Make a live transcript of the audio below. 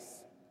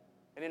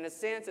And in a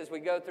sense, as we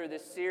go through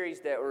this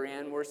series that we're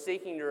in, we're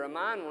seeking to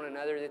remind one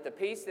another that the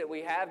peace that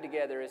we have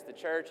together as the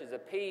church is a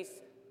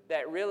peace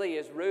that really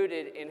is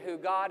rooted in who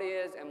God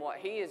is and what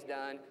He has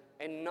done,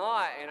 and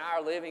not in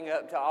our living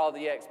up to all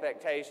the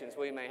expectations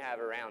we may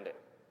have around it.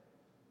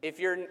 If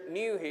you're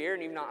new here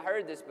and you've not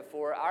heard this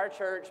before, our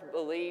church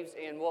believes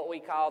in what we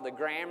call the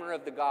grammar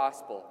of the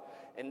gospel.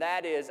 And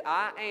that is,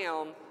 I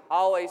am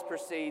always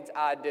precedes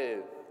I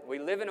do. We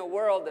live in a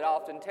world that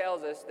often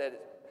tells us that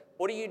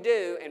what do you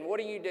do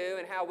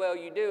and how well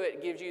you do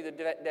it gives you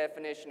the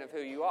definition of who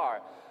you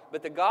are.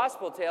 But the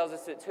gospel tells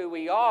us it's who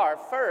we are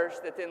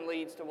first that then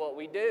leads to what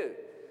we do.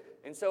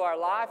 And so our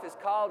life is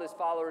called as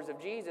followers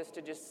of Jesus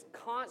to just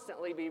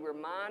constantly be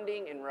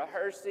reminding and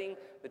rehearsing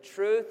the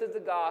truth of the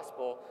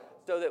gospel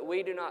so that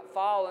we do not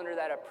fall under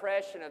that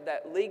oppression of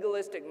that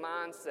legalistic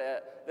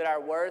mindset that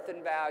our worth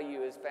and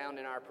value is found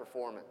in our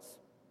performance.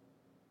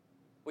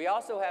 We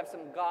also have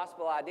some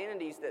gospel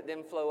identities that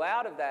then flow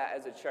out of that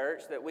as a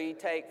church that we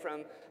take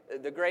from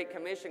the Great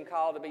Commission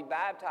call to be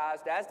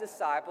baptized as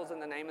disciples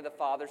in the name of the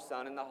Father,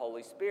 Son, and the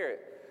Holy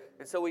Spirit.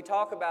 And so we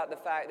talk about the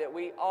fact that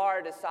we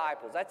are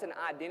disciples. That's an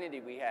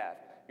identity we have.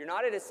 You're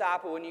not a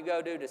disciple when you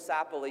go do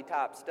disciple-y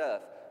type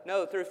stuff.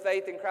 No, through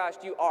faith in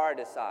Christ, you are a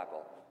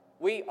disciple.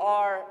 We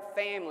are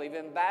family.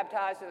 We've been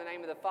baptized in the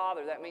name of the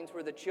Father. That means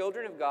we're the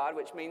children of God,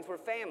 which means we're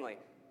family.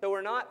 So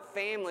we're not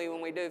family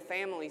when we do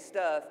family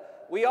stuff.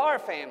 We are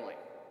family,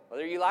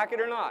 whether you like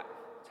it or not.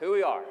 It's who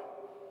we are.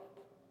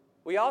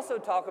 We also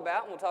talk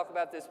about, and we'll talk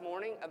about this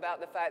morning, about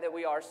the fact that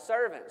we are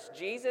servants.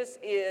 Jesus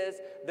is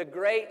the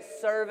great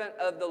servant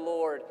of the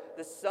Lord,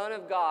 the Son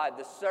of God,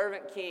 the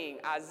servant king.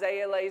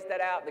 Isaiah lays that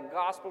out. The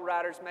gospel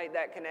writers made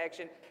that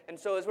connection. And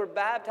so as we're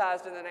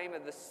baptized in the name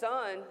of the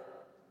Son,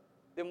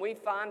 then we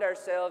find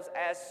ourselves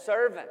as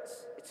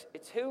servants.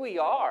 It's who we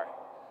are.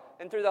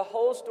 And through the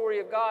whole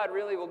story of God,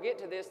 really we'll get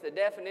to this, the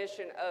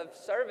definition of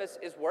service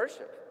is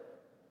worship.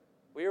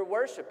 We are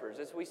worshipers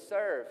as we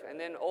serve, and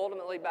then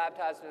ultimately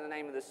baptized in the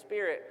name of the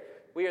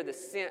Spirit, we are the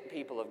sent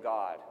people of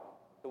God.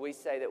 So we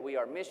say that we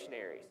are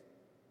missionaries.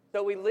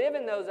 So we live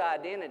in those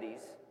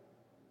identities,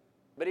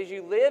 but as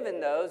you live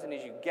in those, and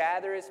as you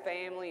gather as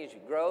family, as you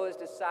grow as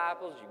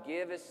disciples, you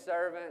give as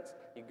servants,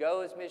 you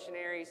go as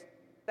missionaries,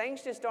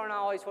 things just aren't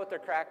always what they're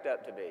cracked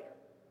up to be.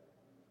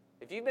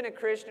 If you've been a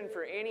Christian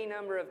for any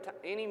number of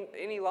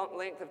any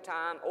length of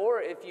time,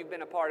 or if you've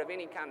been a part of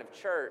any kind of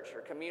church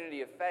or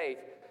community of faith,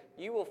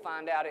 you will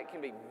find out it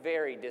can be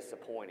very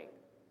disappointing.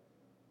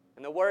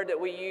 And the word that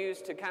we use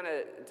to kind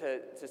of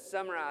to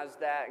summarize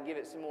that and give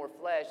it some more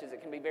flesh is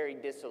it can be very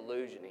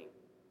disillusioning.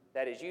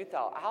 That is, you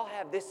thought, I'll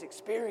have this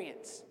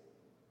experience.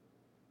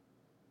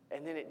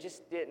 And then it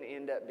just didn't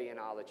end up being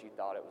all that you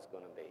thought it was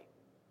going to be.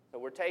 So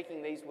we're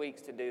taking these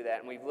weeks to do that,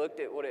 and we've looked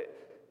at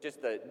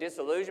just the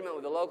disillusionment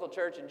with the local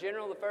church in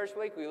general the first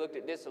week. We looked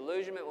at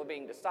disillusionment with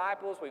being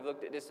disciples. We've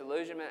looked at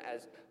disillusionment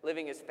as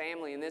living as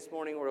family. And this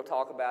morning we'll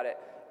talk about it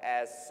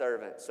as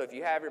servants. So if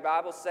you have your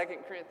Bible, 2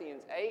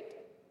 Corinthians 8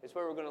 is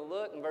where we're going to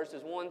look in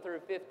verses 1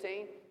 through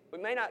 15. We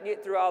may not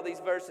get through all these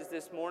verses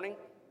this morning,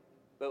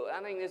 but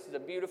I think this is a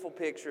beautiful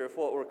picture of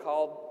what we're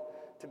called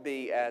to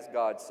be as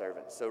God's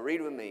servants. So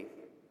read with me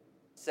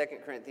 2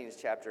 Corinthians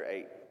chapter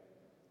 8.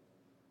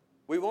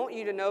 We want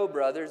you to know,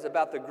 brothers,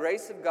 about the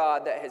grace of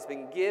God that has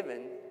been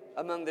given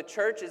among the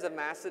churches of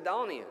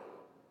Macedonia.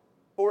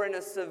 For in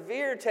a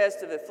severe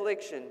test of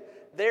affliction,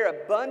 their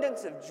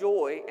abundance of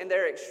joy and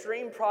their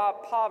extreme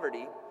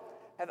poverty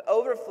have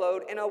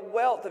overflowed in a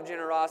wealth of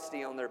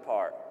generosity on their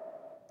part.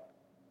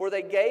 For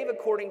they gave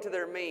according to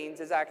their means,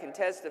 as I can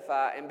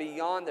testify, and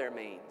beyond their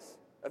means,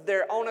 of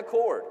their own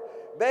accord,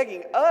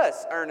 begging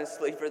us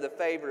earnestly for the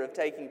favor of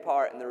taking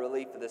part in the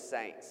relief of the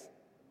saints.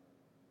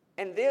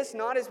 And this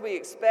not as we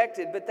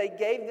expected, but they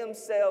gave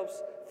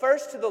themselves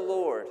first to the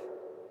Lord,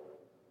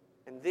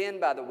 and then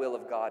by the will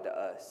of God to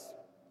us.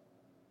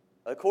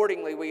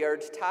 Accordingly, we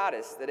urge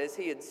Titus that as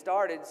he had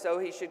started, so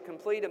he should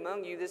complete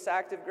among you this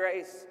act of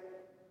grace.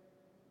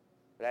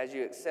 But as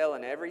you excel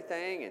in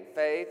everything, in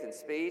faith and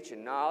speech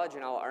and knowledge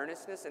and all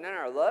earnestness, and in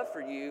our love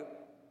for you,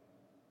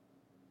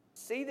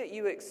 see that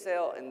you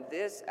excel in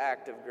this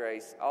act of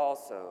grace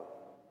also.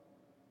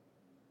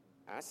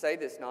 I say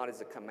this not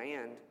as a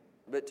command,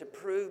 but to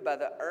prove by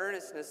the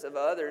earnestness of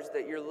others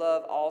that your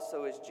love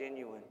also is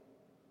genuine.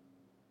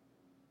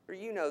 For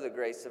you know the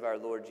grace of our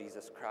Lord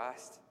Jesus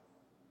Christ,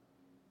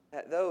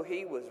 that though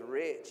he was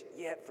rich,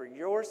 yet for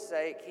your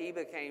sake he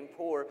became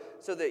poor,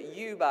 so that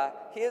you by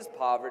his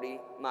poverty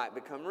might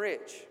become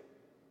rich.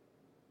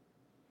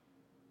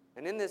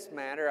 And in this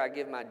matter I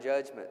give my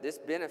judgment. This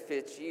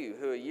benefits you,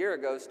 who a year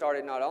ago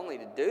started not only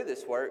to do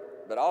this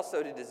work, but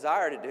also to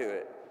desire to do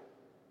it.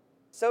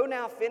 So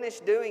now finish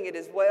doing it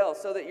as well,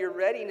 so that your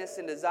readiness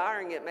in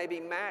desiring it may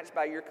be matched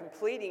by your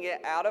completing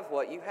it out of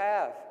what you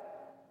have.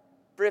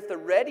 For if the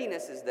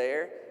readiness is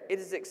there, it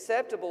is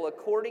acceptable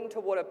according to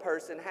what a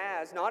person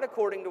has, not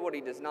according to what he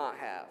does not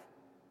have.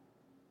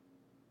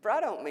 For I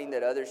don't mean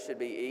that others should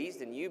be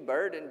eased and you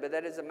burdened, but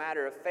that as a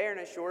matter of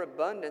fairness, your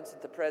abundance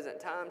at the present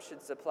time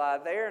should supply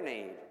their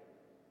need,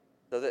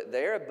 so that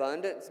their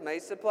abundance may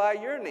supply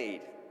your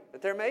need,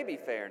 that there may be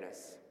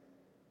fairness.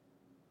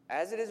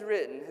 As it is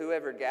written,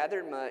 whoever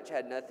gathered much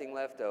had nothing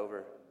left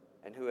over,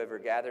 and whoever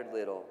gathered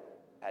little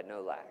had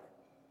no lack.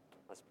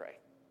 Let's pray.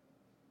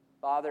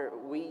 Father,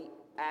 we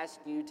ask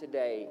you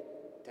today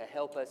to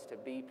help us to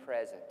be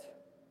present.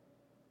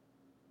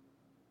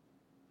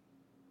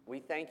 We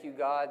thank you,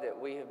 God, that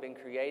we have been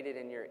created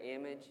in your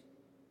image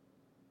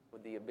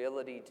with the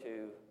ability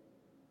to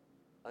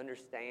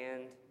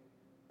understand,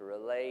 to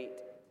relate,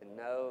 to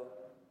know,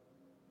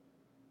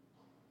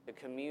 to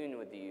commune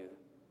with you.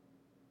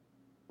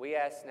 We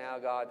ask now,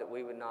 God, that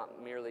we would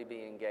not merely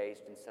be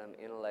engaged in some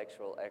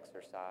intellectual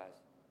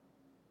exercise,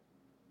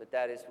 but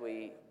that as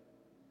we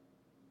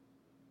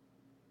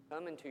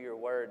come into your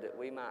word, that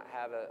we might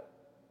have a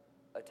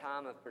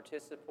time of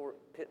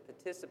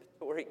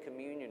participatory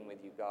communion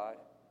with you, God.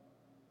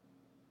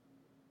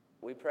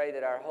 We pray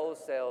that our whole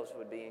selves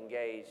would be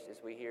engaged as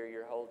we hear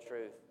your whole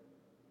truth.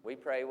 We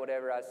pray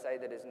whatever I say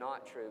that is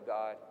not true,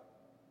 God,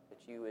 that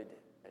you would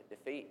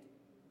defeat.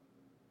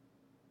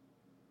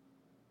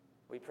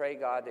 We pray,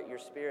 God, that your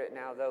Spirit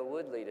now, though,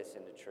 would lead us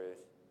into truth,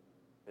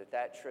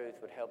 that truth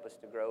would help us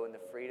to grow in the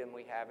freedom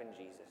we have in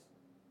Jesus,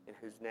 in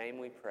whose name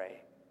we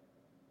pray.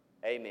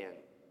 Amen.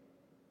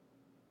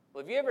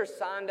 Well, have you ever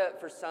signed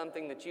up for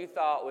something that you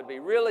thought would be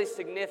really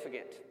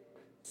significant,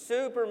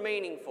 super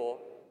meaningful,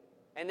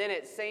 and then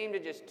it seemed to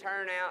just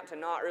turn out to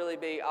not really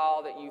be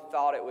all that you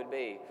thought it would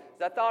be?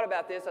 As I thought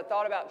about this, I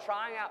thought about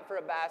trying out for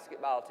a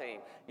basketball team.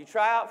 You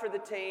try out for the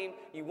team,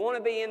 you want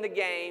to be in the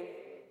game,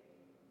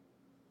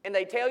 and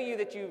they tell you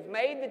that you've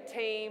made the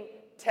team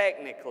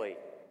technically.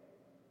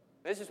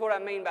 This is what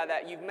I mean by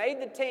that. You've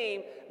made the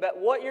team, but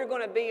what you're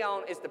going to be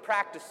on is the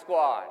practice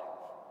squad.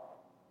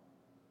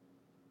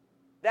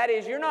 That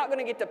is, you're not going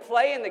to get to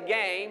play in the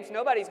games.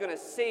 Nobody's going to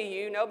see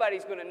you.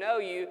 Nobody's going to know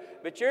you.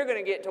 But you're going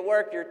to get to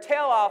work your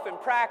tail off in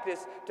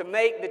practice to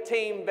make the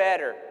team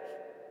better.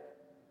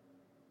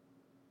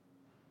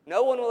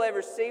 No one will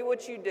ever see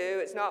what you do.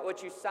 It's not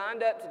what you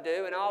signed up to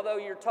do. And although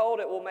you're told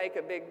it will make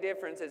a big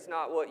difference, it's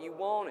not what you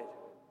wanted.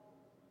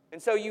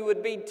 And so you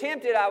would be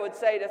tempted, I would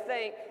say, to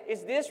think,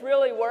 is this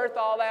really worth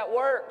all that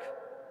work?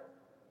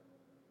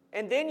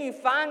 And then you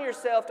find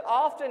yourself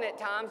often at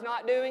times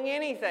not doing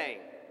anything.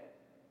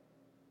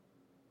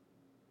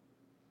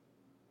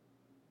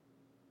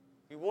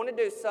 You want to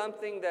do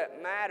something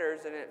that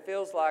matters, and it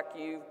feels like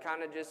you've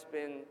kind of just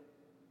been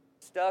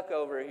stuck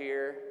over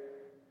here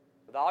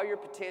with all your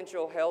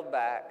potential held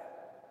back,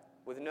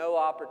 with no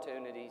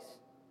opportunities,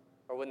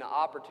 or when the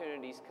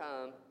opportunities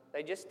come,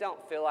 they just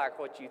don't feel like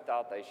what you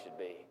thought they should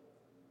be.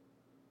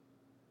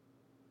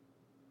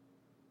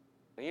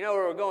 And you know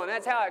where we're going.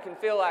 That's how it can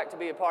feel like to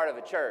be a part of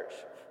a church.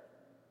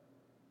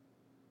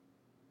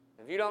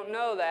 If you don't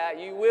know that,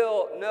 you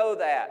will know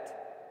that.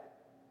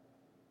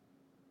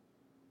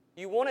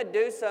 You want to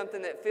do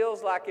something that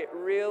feels like it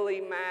really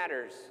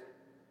matters.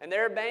 And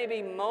there may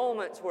be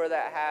moments where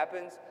that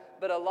happens,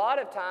 but a lot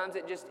of times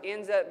it just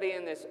ends up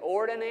being this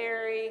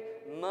ordinary,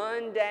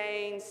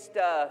 mundane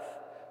stuff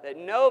that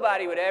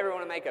nobody would ever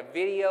want to make a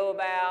video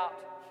about,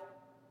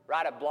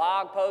 write a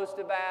blog post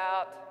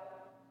about.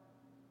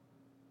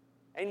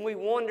 And we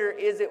wonder,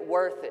 is it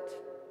worth it?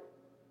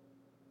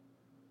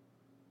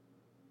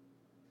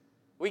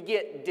 We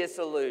get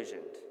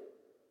disillusioned.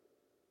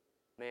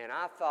 Man,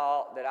 I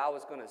thought that I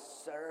was going to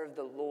serve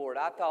the Lord.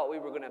 I thought we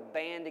were going to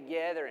band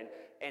together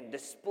and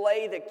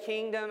display the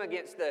kingdom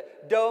against the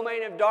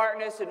domain of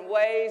darkness in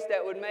ways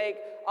that would make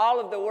all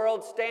of the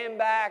world stand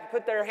back,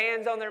 put their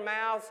hands on their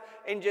mouths,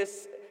 and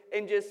just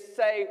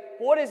say,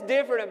 what is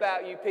different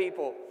about you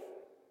people?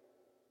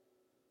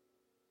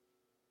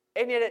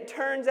 And yet it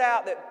turns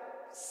out that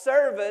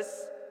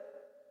service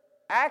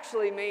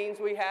actually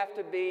means we have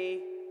to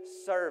be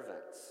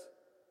servants.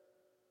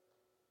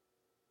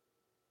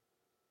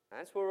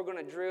 That's where we're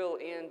going to drill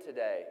in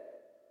today.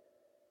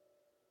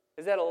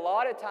 Is that a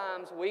lot of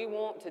times we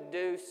want to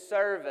do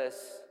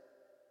service,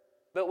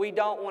 but we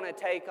don't want to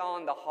take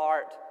on the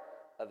heart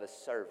of a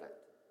servant.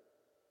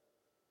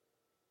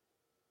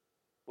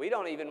 We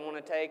don't even want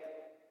to take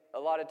a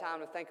lot of time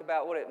to think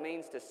about what it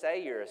means to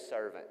say you're a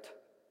servant.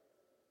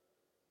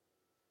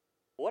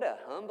 What a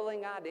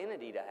humbling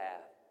identity to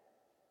have.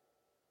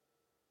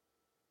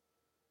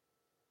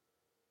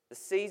 The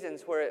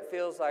seasons where it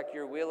feels like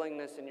your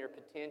willingness and your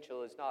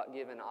potential is not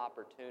given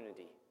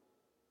opportunity.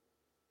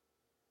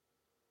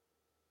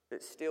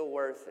 It's still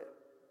worth it.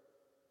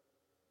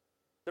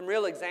 Some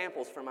real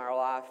examples from our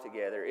life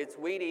together. It's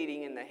weed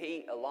eating in the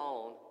heat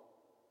alone,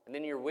 and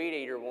then your weed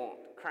eater won't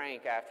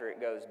crank after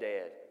it goes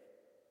dead.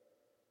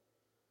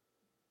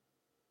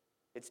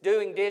 It's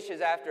doing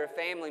dishes after a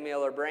family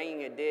meal or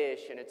bringing a dish,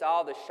 and it's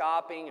all the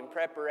shopping and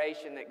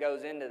preparation that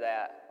goes into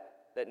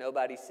that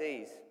nobody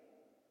sees.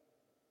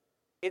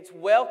 It's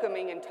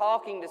welcoming and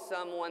talking to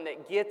someone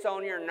that gets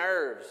on your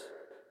nerves,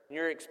 in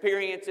your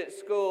experience at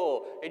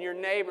school, in your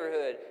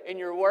neighborhood, in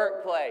your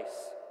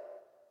workplace.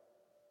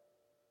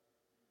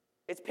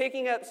 It's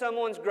picking up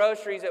someone's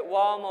groceries at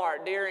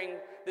Walmart during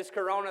this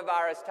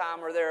coronavirus time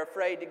where they're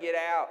afraid to get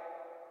out.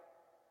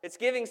 It's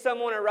giving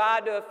someone a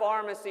ride to a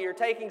pharmacy or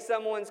taking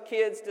someone's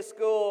kids to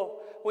school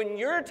when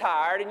you're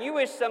tired and you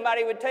wish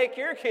somebody would take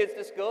your kids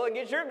to school and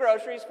get your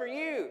groceries for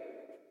you.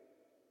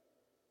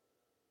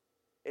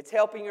 It's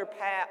helping your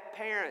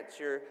parents,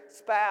 your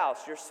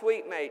spouse, your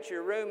suite mates,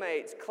 your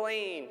roommates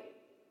clean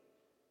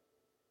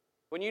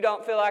when you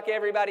don't feel like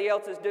everybody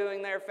else is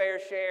doing their fair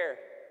share.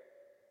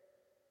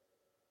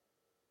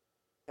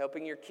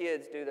 Helping your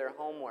kids do their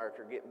homework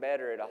or get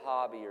better at a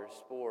hobby or a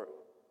sport.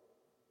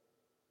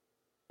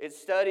 It's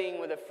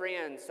studying with a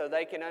friend so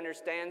they can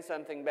understand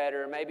something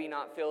better or maybe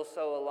not feel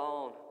so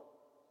alone.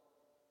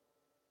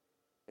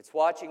 It's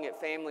watching at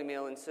family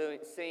meal and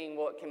seeing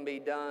what can be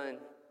done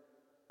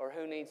or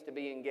who needs to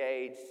be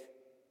engaged.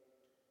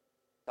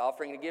 It's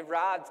offering to give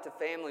rides to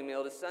family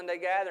meal, to Sunday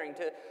gathering,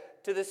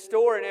 to the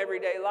store in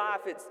everyday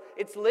life.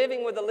 It's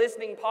living with a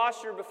listening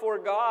posture before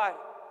God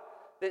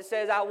that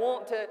says, I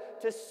want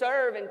to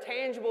serve in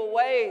tangible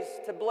ways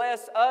to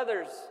bless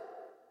others.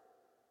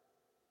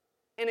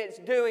 And it's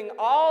doing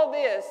all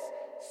this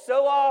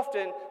so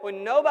often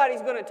when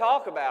nobody's going to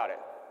talk about it.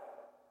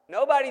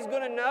 Nobody's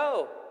going to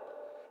know.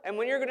 And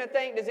when you're going to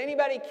think, does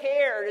anybody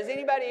care? Or is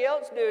anybody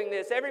else doing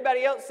this?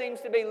 Everybody else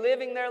seems to be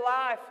living their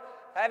life,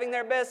 having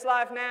their best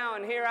life now,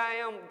 and here I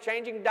am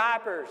changing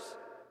diapers.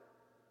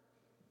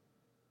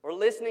 Or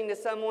listening to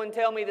someone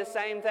tell me the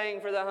same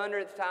thing for the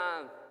 100th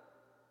time.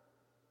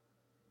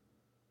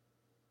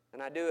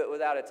 And I do it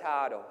without a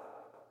title.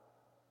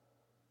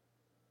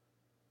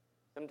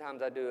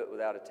 Sometimes I do it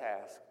without a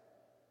task.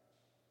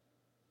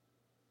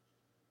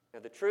 Now,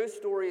 the true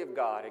story of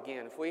God,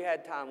 again, if we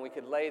had time, we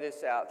could lay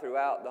this out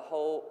throughout the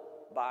whole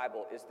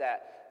Bible, is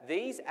that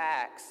these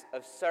acts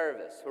of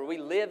service, where we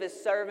live as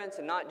servants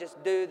and not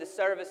just do the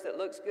service that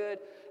looks good,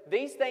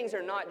 these things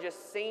are not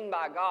just seen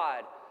by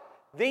God.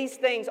 These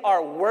things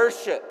are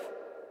worship.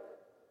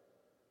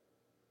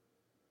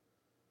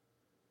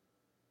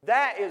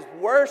 That is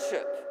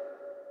worship.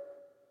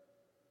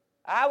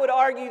 I would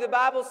argue the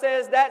Bible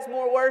says that's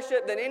more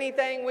worship than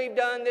anything we've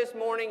done this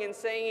morning in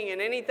singing and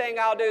anything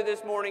I'll do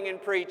this morning in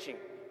preaching.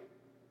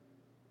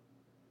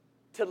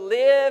 To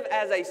live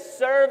as a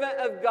servant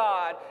of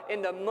God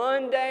in the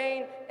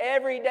mundane,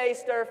 everyday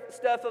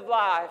stuff of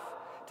life,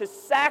 to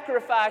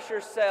sacrifice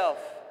yourself,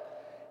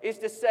 is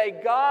to say,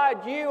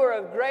 God, you are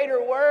of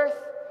greater worth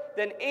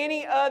than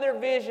any other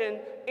vision,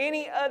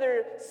 any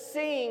other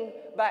seeing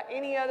by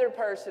any other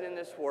person in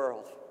this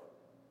world.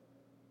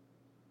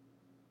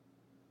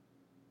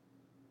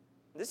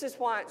 This is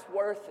why it's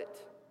worth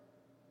it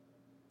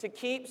to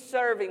keep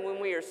serving when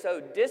we are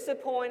so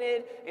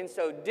disappointed and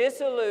so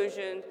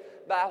disillusioned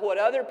by what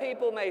other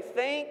people may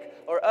think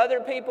or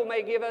other people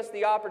may give us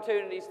the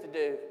opportunities to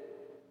do.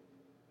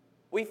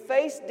 We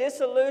face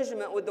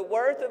disillusionment with the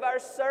worth of our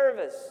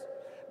service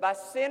by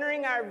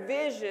centering our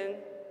vision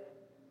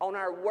on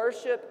our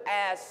worship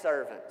as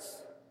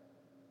servants.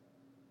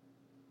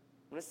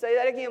 I'm going to say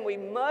that again. We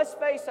must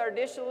face our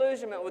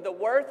disillusionment with the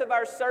worth of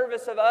our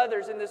service of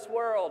others in this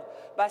world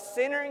by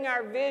centering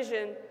our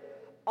vision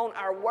on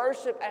our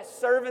worship as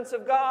servants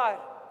of God.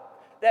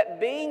 That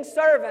being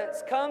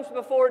servants comes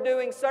before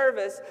doing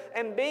service,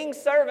 and being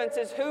servants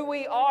is who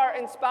we are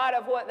in spite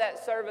of what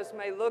that service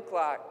may look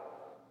like.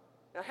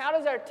 Now, how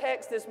does our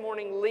text this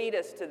morning lead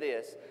us to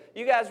this?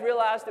 You guys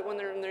realize that when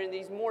they're in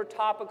these more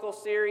topical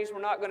series,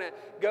 we're not going to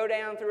go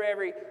down through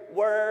every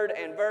word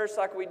and verse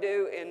like we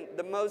do in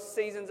the most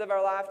seasons of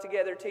our life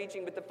together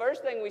teaching. But the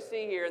first thing we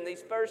see here in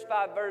these first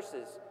 5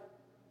 verses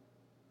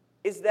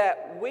is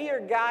that we are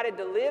guided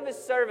to live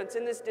as servants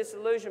in this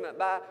disillusionment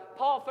by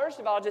Paul, first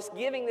of all, just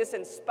giving this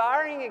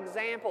inspiring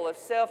example of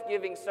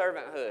self-giving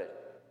servanthood.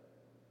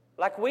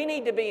 Like we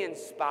need to be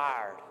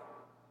inspired.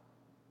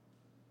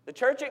 The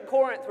church at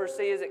Corinth, we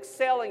see, is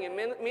excelling in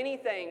many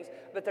things,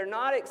 but they're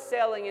not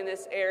excelling in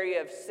this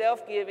area of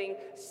self-giving,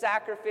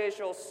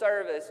 sacrificial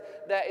service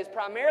that is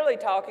primarily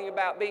talking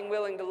about being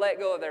willing to let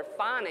go of their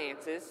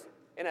finances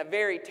in a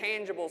very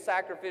tangible,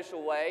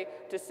 sacrificial way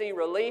to see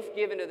relief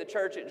given to the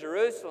church at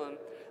Jerusalem.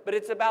 But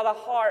it's about a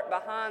heart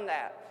behind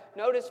that.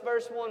 Notice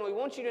verse 1. We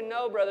want you to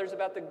know, brothers,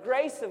 about the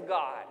grace of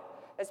God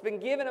that's been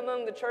given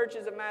among the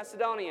churches of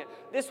Macedonia.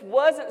 This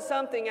wasn't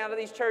something out of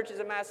these churches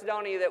of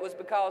Macedonia that was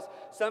because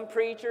some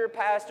preacher,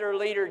 pastor, or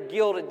leader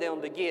guilted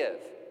them to give.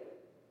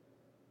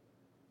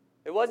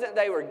 It wasn't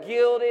they were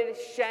guilted,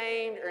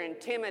 shamed, or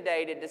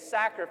intimidated to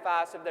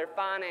sacrifice of their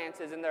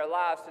finances and their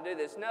lives to do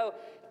this. No,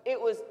 it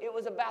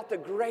was about the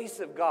grace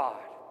of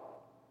God.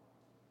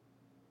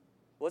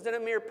 It wasn't a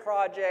mere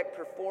project,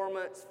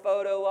 performance,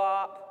 photo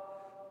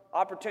op,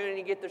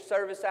 opportunity to get their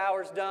service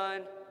hours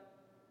done.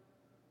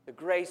 The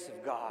grace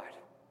of God.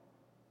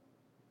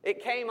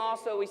 It came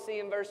also, we see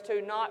in verse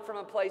 2, not from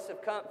a place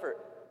of comfort.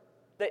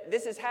 That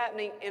this is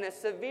happening in a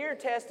severe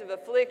test of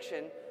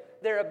affliction.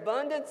 Their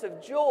abundance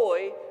of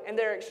joy and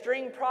their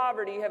extreme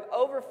poverty have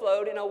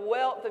overflowed in a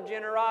wealth of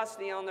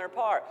generosity on their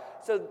part.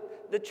 So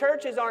the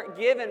churches aren't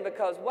given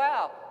because,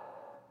 wow,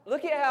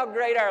 look at how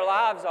great our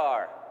lives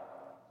are.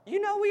 You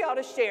know we ought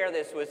to share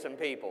this with some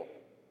people.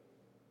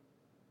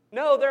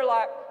 No, they're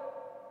like,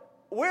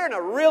 we're in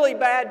a really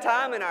bad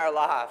time in our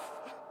life.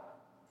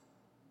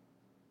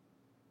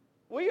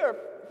 We are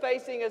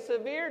facing a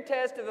severe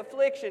test of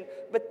affliction,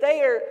 but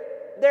their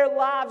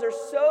lives are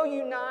so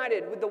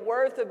united with the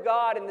worth of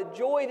God and the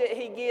joy that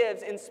He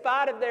gives in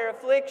spite of their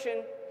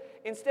affliction,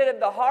 instead of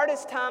the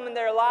hardest time in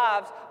their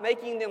lives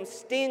making them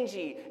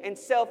stingy and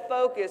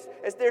self-focused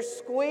as they're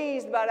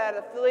squeezed by that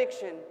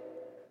affliction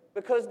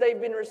because they've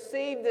been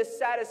received this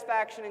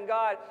satisfaction in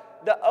God.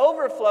 The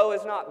overflow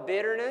is not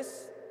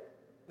bitterness.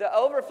 The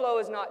overflow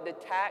is not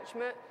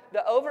detachment.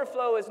 The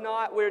overflow is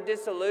not we're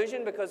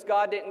disillusioned because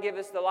God didn't give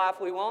us the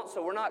life we want,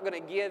 so we're not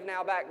going to give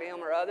now back to Him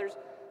or others.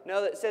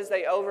 No, it says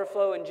they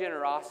overflow in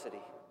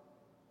generosity.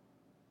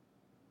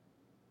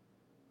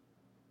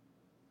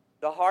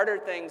 The harder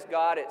things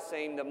got, it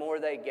seemed, the more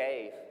they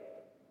gave.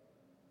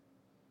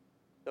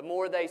 The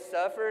more they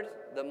suffered,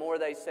 the more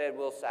they said,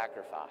 we'll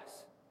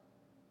sacrifice.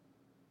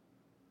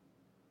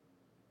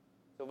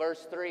 So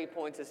verse 3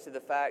 points us to the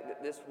fact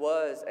that this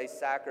was a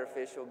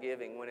sacrificial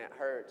giving when it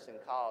hurts and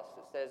costs.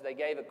 It says they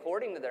gave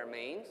according to their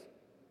means,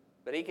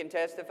 but he can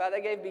testify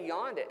they gave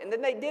beyond it. And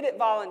then they did it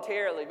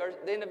voluntarily.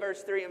 The end of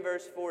verse 3 and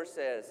verse 4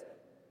 says,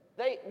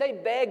 they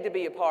begged to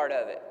be a part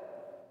of it.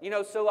 You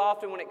know, so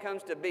often when it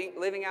comes to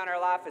living out our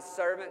life as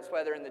servants,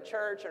 whether in the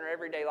church or in our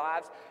everyday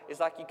lives, it's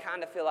like you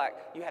kind of feel like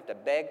you have to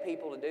beg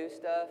people to do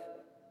stuff.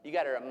 You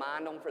got to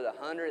remind them for the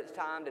 100th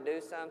time to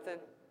do something.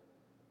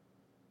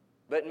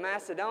 But in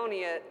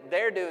Macedonia,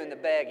 they're doing the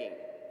begging.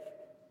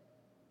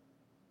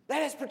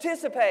 Let us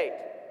participate.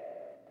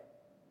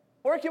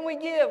 Where can we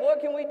give?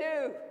 What can we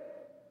do?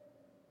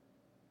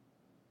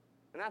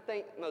 And I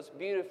think most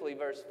beautifully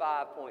verse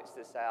 5 points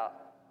this out.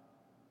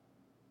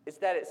 It's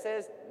that it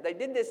says they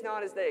did this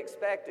not as they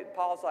expected.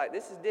 Paul's like,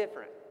 this is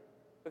different.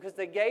 Because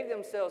they gave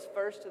themselves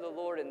first to the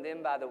Lord and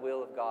then by the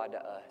will of God to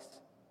us.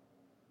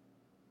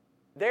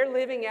 They're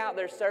living out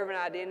their servant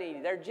identity,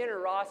 their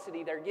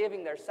generosity, their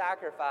giving, their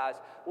sacrifice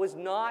was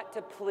not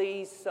to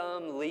please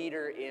some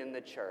leader in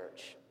the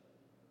church.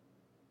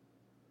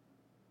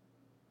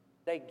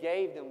 They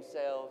gave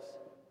themselves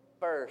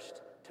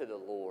first to the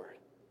Lord.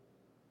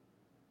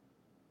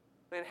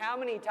 And how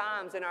many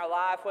times in our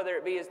life, whether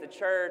it be as the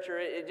church or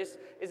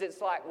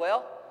it's like,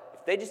 well,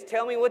 if they just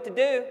tell me what to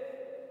do,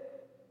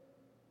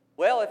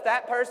 well, if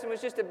that person was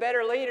just a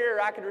better leader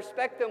or I could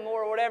respect them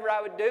more or whatever,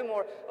 I would do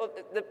more. Well,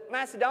 the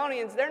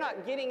Macedonians, they're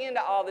not getting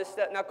into all this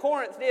stuff. Now,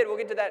 Corinth did. We'll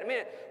get to that in a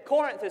minute.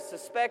 Corinth is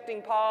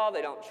suspecting Paul.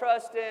 They don't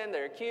trust him.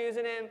 They're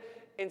accusing him.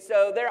 And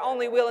so they're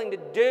only willing to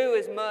do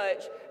as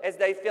much as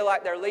they feel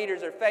like their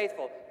leaders are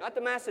faithful. Not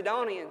the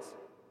Macedonians.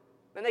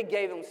 And they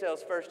gave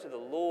themselves first to the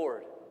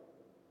Lord.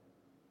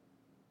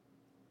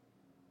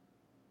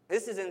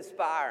 This is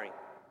inspiring.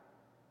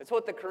 It's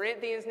what the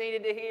Corinthians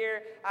needed to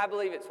hear. I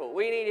believe it's what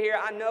we need to hear.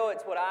 I know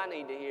it's what I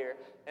need to hear.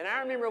 And I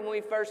remember when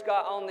we first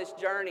got on this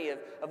journey of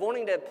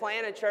wanting to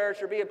plant a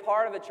church or be a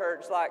part of a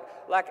church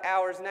like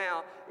ours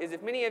now, is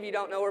if many of you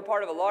don't know, we're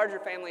part of a larger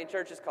family of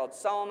churches called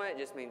Soma. It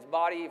just means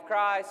Body of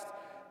Christ.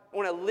 I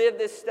want to live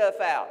this stuff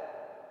out.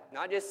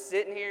 Not just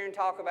sitting here and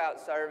talk about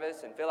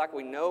service and feel like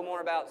we know more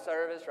about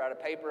service, write a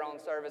paper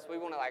on service. We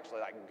want to actually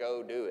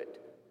go do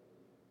it.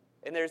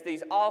 And there's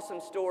these awesome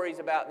stories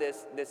about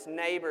this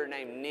neighbor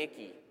named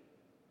Nikki.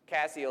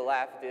 Cassie will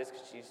laugh at this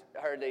because she's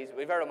heard these.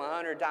 We've heard them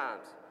 100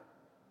 times.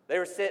 They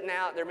were sitting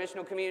out their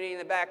missional community in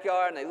the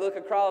backyard, and they look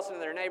across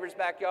into their neighbor's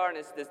backyard,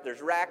 and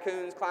there's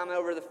raccoons climbing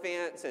over the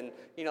fence. And,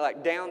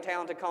 like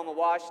downtown Tacoma,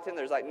 Washington,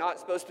 there's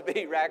not supposed to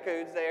be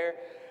raccoons there.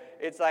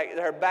 It's like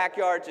her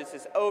backyard's just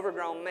this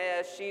overgrown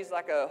mess. She's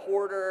like a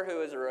hoarder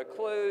who is a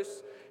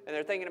recluse. And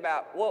they're thinking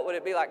about what would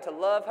it be like to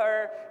love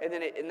her. And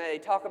then they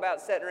talk about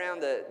sitting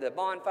around the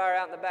bonfire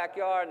out in the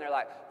backyard. And they're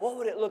like, what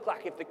would it look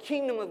like if the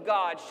kingdom of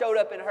God showed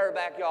up in her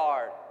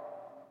backyard?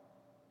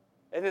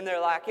 And then they're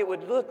like, it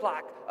would look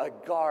like a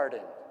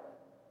garden.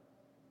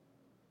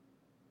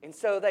 And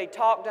so they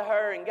talked to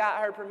her and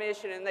got her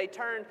permission, and they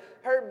turned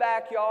her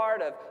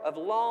backyard of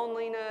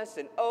loneliness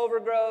and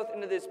overgrowth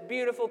into this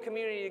beautiful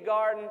community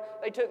garden.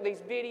 They took these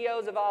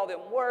videos of all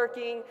them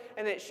working,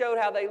 and it showed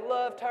how they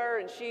loved her,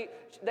 and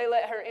they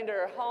let her into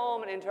her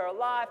home and into her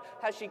life,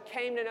 how she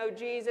came to know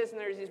Jesus,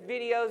 and there's these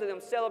videos of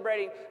them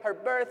celebrating her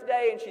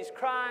birthday, and she's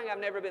crying,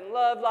 I've never been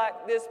loved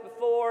like this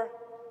before.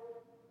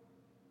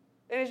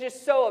 And it's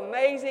just so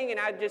amazing, and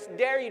I just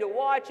dare you to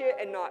watch it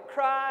and not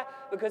cry,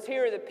 because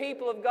here are the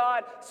people of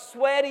God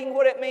sweating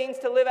what it means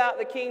to live out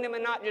the kingdom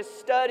and not just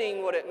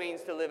studying what it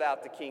means to live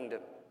out the kingdom.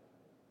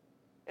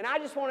 And I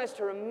just want us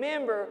to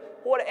remember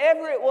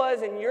whatever it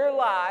was in your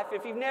life,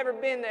 if you've never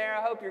been there,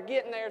 I hope you're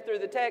getting there through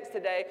the text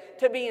today,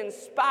 to be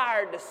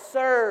inspired to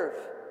serve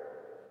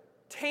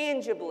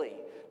tangibly,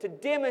 to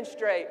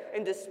demonstrate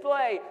and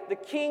display the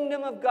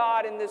kingdom of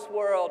God in this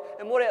world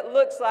and what it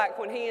looks like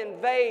when He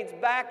invades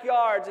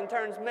backyards and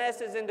turns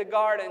messes into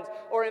gardens,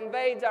 or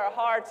invades our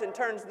hearts and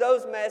turns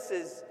those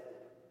messes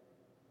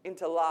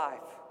into life.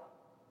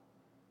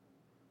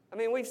 I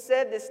mean, we've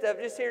said this stuff,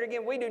 just hear it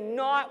again. We do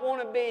not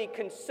want to be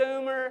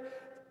consumer,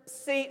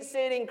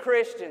 seat-sitting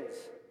Christians.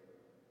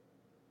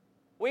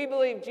 We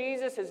believe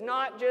Jesus has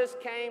not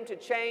just came to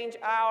change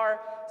our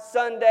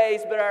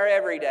Sundays, but our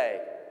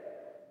everyday.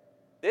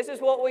 This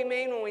is what we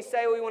mean when we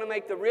say we want to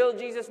make the real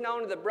Jesus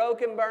known to the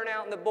broken, burnt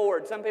out, and the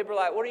bored. Some people are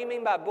like, what do you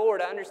mean by bored?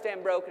 I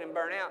understand broken and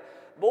burnt out.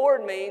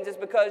 Bored means it's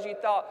because you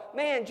thought,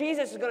 man,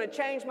 Jesus is going to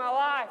change my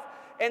life.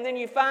 And then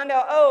you find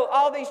out, oh,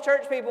 all these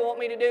church people want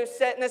me to do is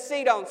sit in a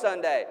seat on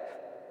Sunday.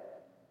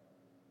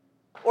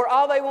 Or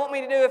all they want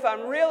me to do if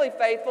I'm really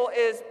faithful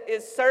is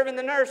serve in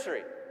the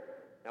nursery.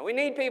 Now, we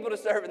need people to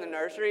serve in the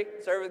nursery,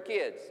 serve with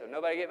kids, so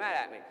nobody get mad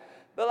at me.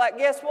 But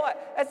guess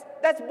what?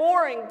 That's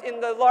boring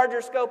in the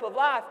larger scope of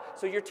life.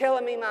 So you're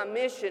telling me my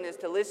mission is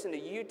to listen to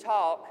you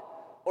talk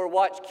or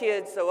watch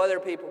kids so other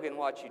people can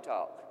watch you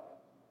talk.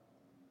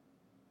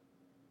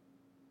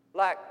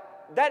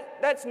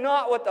 That's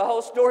not what the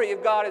whole story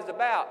of God is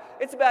about.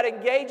 It's about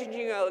engaging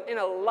you in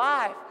a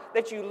life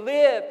that you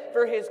live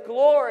for His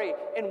glory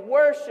and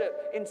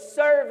worship and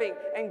serving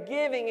and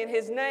giving in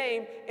His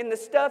name in the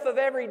stuff of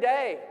every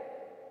day.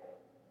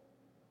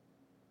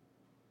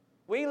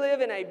 We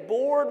live in a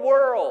bored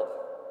world.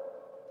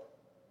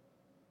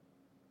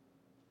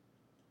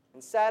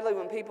 And sadly,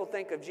 when people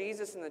think of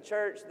Jesus and the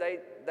church,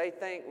 they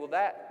think, well,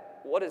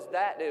 what does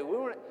that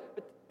do?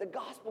 But the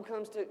gospel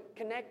comes to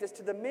connect us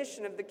to the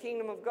mission of the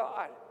kingdom of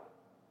God.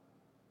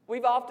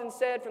 We've often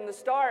said from the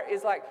start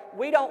is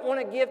we don't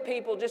want to give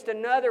people just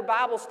another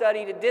Bible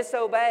study to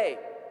disobey.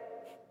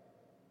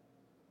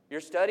 You're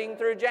studying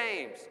through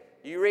James.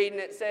 You read and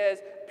it says,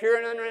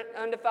 pure and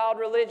undefiled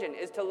religion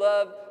is to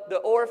love the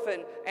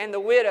orphan and the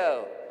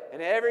widow.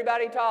 And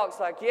everybody talks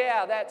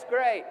yeah, that's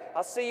great.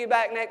 I'll see you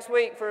back next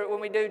week for when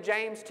we do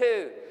James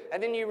 2.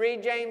 And then you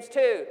read James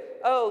 2.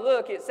 Oh,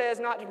 look, it says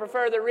not to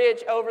prefer the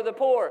rich over the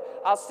poor.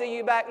 I'll see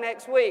you back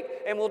next week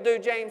and we'll do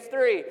James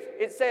 3.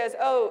 It says,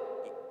 oh,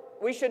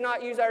 we should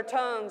not use our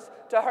tongues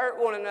to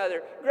hurt one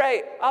another.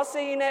 Great, I'll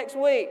see you next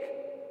week.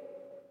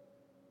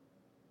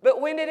 But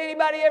when did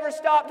anybody ever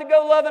stop to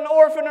go love an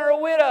orphan or a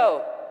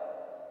widow?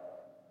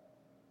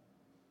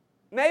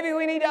 Maybe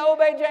we need to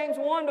obey James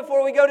 1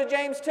 before we go to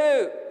James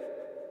 2.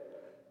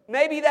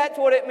 Maybe that's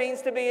what it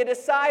means to be a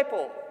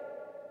disciple.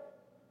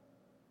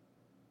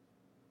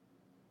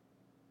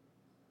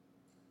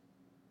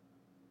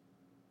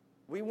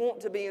 We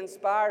want to be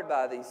inspired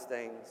by these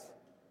things.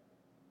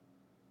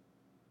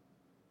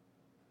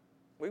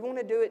 We want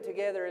to do it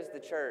together as the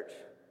church.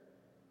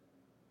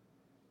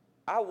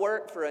 I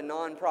work for a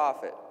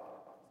nonprofit,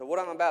 so what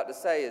I'm about to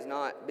say is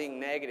not being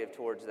negative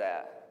towards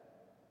that.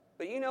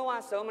 But you know why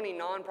so many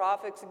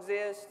nonprofits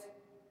exist?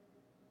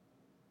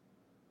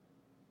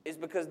 Is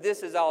because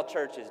this is all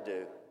churches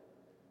do.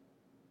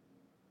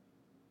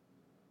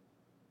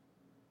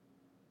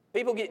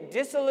 People get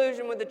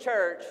disillusioned with the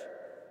church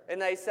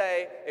and they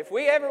say, if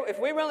we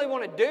really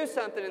want to do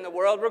something in the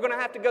world, we're going to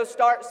have to go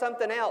start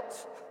something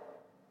else.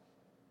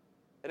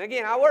 And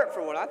again, I work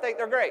for one. I think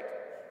they're great.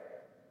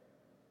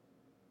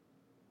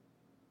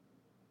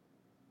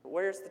 But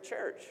where's the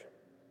church?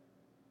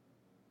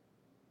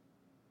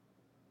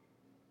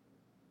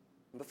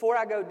 Before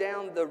I go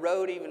down the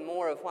road even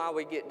more of why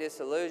we get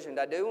disillusioned,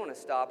 I do want to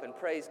stop and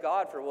praise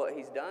God for what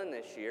He's done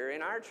this year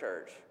in our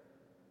church.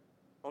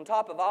 On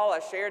top of all I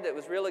shared that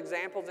was real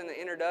examples in the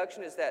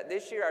introduction is that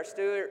this year our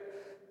Stewart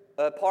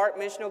Park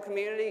missional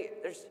community,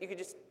 you could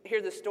just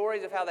hear the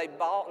stories of how they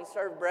bought and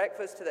served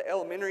breakfast to the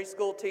elementary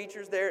school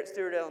teachers there at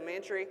Stewart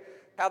Elementary,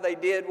 how they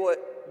did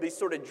these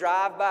sort of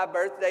drive-by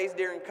birthdays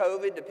during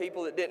COVID to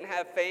people that didn't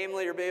have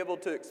family or be able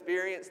to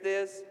experience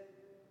this.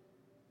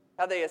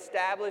 How they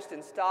established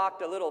and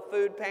stocked a little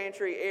food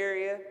pantry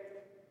area.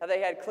 How they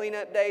had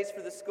cleanup days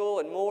for the school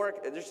and more.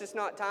 There's just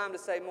not time to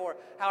say more.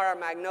 How our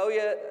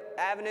Magnolia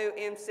Avenue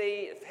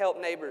MC helped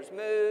neighbors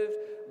move,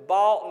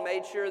 bought and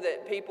made sure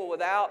that people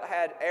without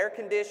had air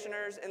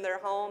conditioners in their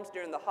homes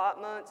during the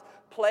hot months,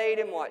 played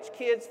and watched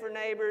kids for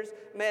neighbors,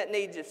 met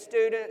needs of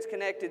students,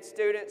 connected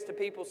students to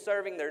people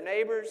serving their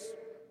neighbors.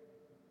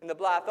 In the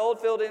Blythe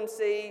Oldfield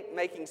MC,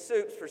 making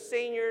soups for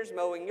seniors,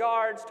 mowing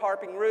yards,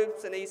 tarping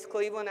roofs in East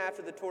Cleveland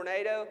after the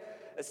tornado,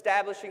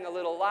 establishing a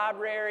little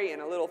library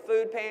and a little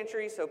food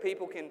pantry so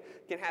people can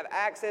have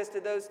access to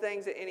those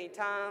things at any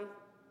time,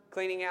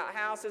 cleaning out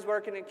houses,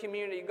 working in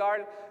community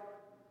garden.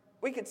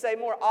 We could say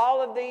more.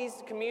 All of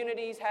these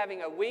communities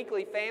having a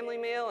weekly family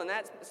meal, and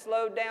that's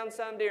slowed down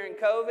some during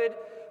COVID,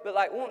 but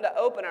wanting to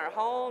open our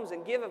homes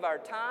and give of our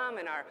time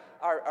and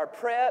our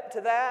prep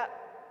to that.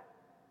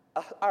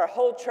 Our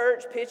whole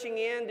church pitching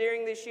in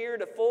during this year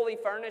to fully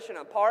furnish an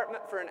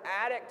apartment for an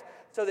addict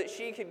so that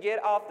she could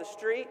get off the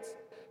streets.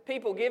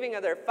 People giving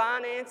of their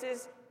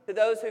finances to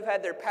those who've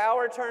had their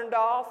power turned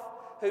off,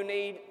 who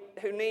need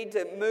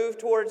to move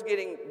towards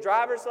getting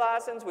driver's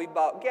license. We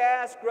bought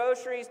gas,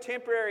 groceries,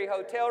 temporary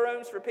hotel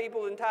rooms for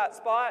people in tight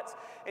spots,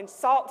 and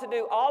sought to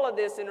do all of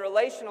this in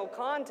relational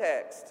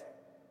context.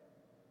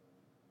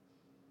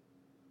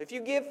 If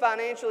you give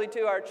financially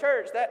to our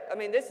church,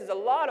 this is a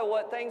lot of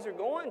what things are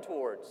going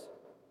towards.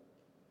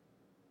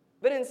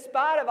 But in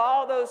spite of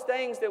all those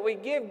things that we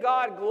give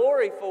God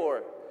glory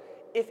for,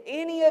 if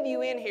any of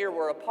you in here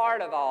were a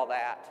part of all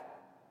that,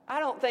 I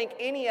don't think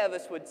any of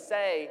us would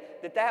say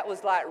that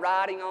was like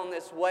riding on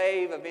this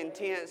wave of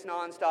intense,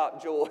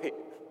 nonstop joy.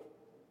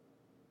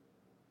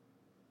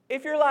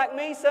 If you're like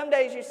me, some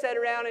days you sit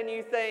around and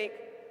you think,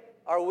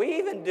 are we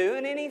even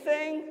doing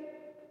anything?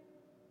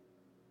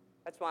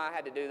 That's why I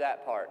had to do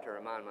that part to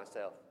remind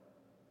myself.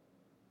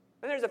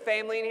 And there's a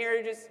family in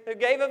here who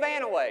gave a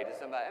van away to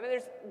somebody. I mean,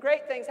 there's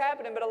great things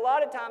happening, but a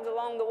lot of times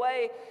along the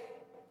way,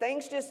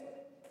 things just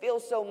feel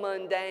so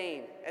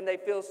mundane and they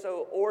feel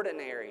so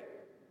ordinary.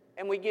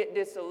 And we get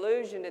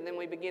disillusioned, and then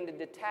we begin to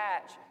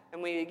detach,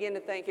 and we begin to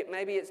think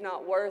maybe it's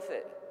not worth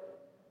it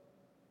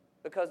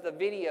because the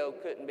video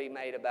couldn't be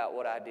made about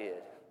what I did.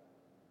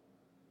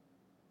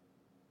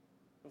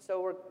 And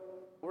so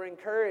we're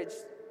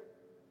encouraged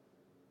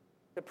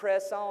to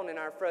press on in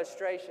our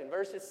frustration.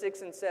 Verses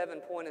 6 and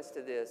 7 point us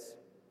to this.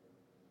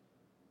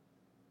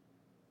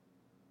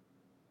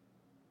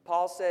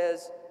 Paul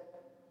says,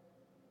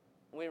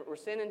 we're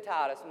sending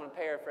Titus, I'm going to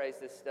paraphrase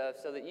this stuff,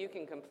 so that you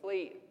can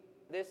complete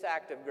this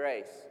act of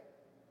grace.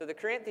 So the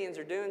Corinthians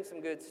are doing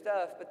some good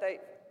stuff, but they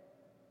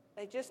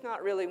just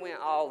not really went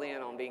all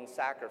in on being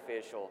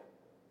sacrificial,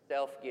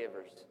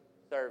 self-givers,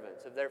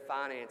 servants of their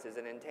finances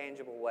in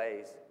intangible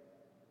ways.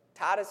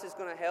 Titus is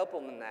going to help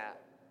them in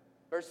that.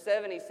 Verse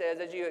 7, he says,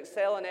 as you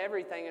excel in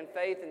everything, in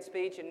faith and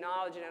speech and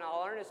knowledge and in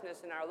all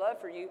earnestness in our love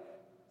for you,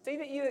 see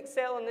that you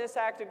excel in this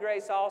act of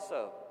grace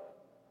also.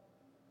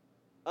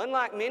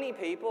 Unlike many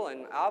people,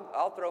 and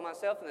I'll throw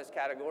myself in this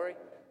category,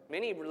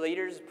 many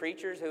leaders,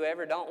 preachers,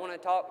 whoever, don't want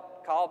to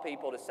call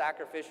people to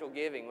sacrificial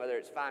giving, whether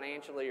it's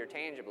financially or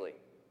tangibly.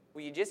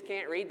 Well, you just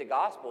can't read the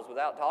Gospels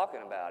without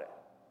talking about it.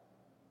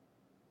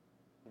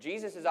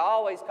 Jesus is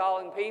always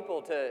calling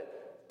people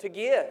to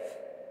give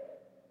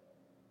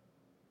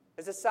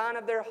as a sign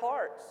of their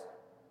hearts.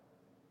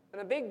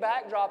 And a big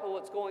backdrop of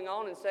what's going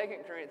on in 2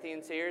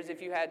 Corinthians here is,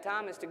 if you had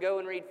time, is to go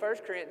and read 1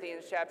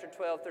 Corinthians chapter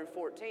 12 through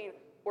 14,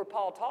 where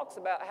Paul talks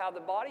about how the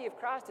body of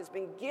Christ has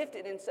been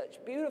gifted in such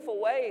beautiful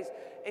ways,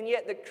 and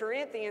yet the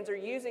Corinthians are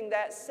using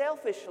that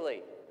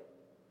selfishly.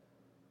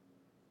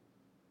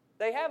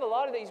 They have a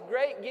lot of these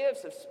great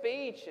gifts of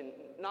speech and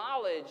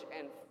knowledge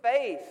and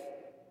faith,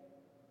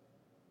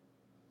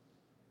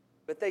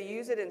 but they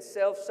use it in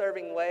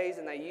self-serving ways,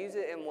 and they use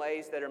it in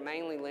ways that are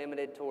mainly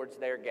limited towards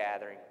their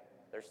gathering,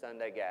 their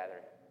Sunday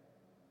gathering.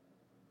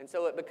 And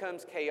so it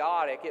becomes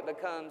chaotic. It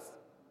becomes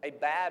a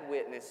bad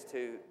witness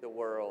to the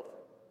world.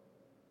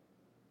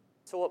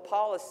 So what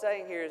Paul is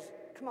saying here is,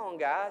 come on,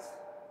 guys.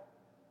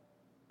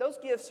 Those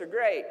gifts are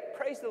great.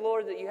 Praise the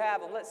Lord that you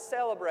have them. Let's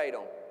celebrate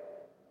them.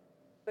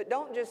 But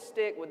don't just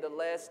stick with the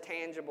less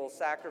tangible,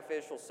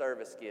 sacrificial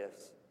service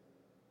gifts.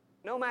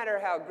 No matter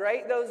how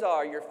great those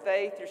are, your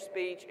faith, your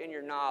speech, and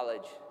your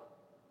knowledge,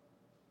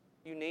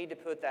 you need to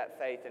put that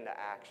faith into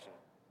action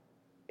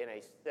in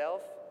a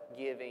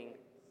self-giving,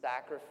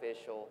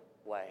 sacrificial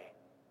way.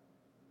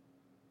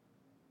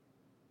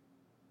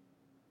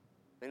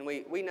 And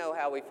we know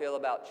how we feel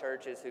about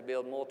churches who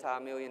build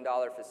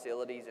multi-million-dollar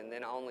facilities and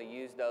then only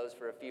use those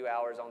for a few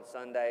hours on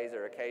Sundays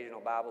or occasional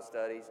Bible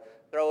studies,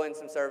 throw in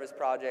some service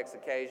projects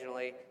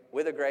occasionally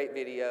with a great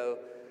video,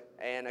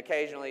 and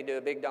occasionally do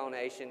a big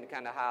donation to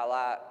kind of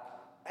highlight,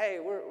 hey,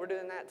 we're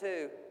doing that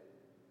too.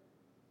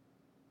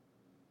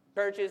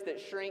 Churches that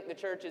shrink the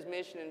church's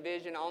mission and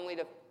vision only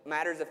to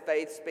matters of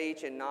faith,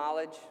 speech, and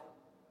knowledge.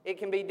 It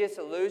can be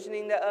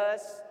disillusioning to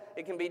us.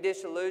 It can be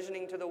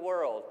disillusioning to the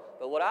world.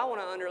 But what I want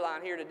to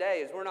underline here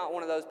today is we're not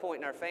one of those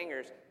pointing our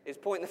fingers, is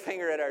pointing the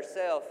finger at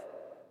ourselves,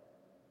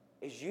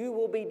 is you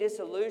will be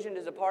disillusioned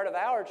as a part of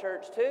our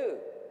church too.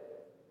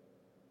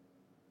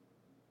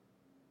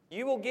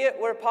 You will get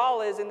where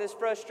Paul is in this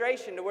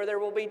frustration, to where there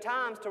will be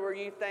times to where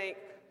you think,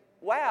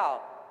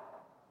 wow,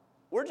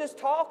 we're just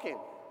talking.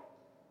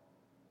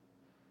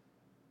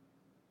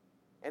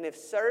 And if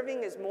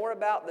serving is more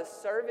about the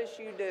service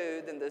you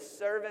do than the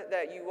servant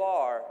that you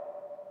are,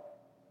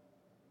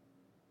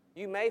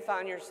 you may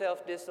find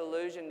yourself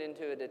disillusioned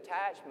into a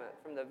detachment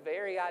from the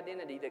very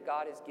identity that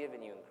God has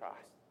given you in Christ.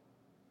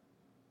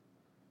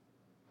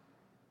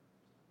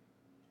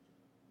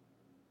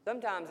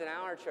 Sometimes in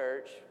our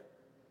church,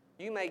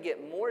 you may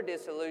get more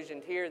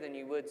disillusioned here than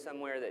you would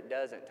somewhere that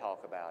doesn't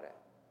talk about it.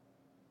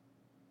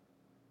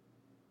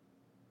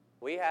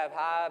 We have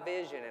high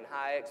vision and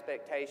high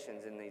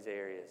expectations in these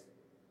areas.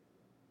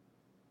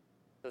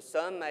 So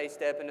some may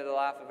step into the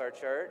life of our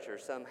church, or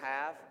some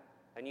have,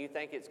 and you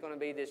think it's going to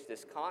be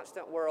this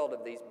constant world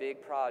of these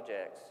big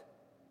projects.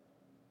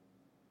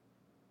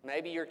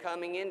 Maybe you're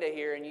coming into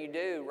here and you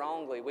do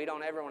wrongly. We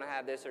don't ever want to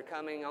have this. Or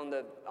coming on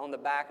the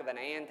back of an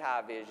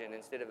anti-vision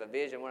instead of a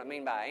vision. What I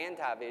mean by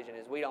anti-vision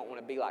is we don't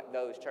want to be like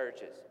those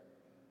churches.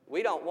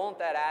 We don't want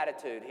that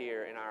attitude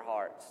here in our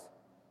hearts.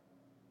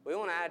 We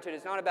want an attitude.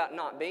 It's not about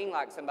not being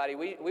like somebody.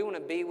 We want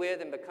to be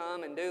with and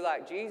become and do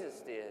like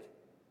Jesus did.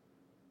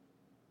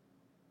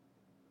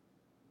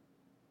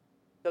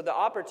 So the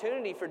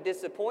opportunity for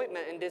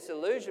disappointment and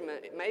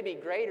disillusionment, it may be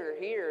greater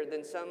here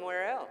than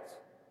somewhere else.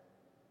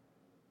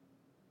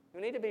 We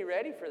need to be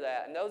ready for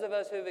that. And those of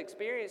us who've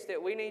experienced it,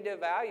 we need to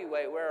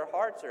evaluate where our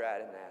hearts are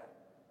at in that.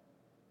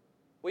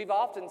 We've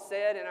often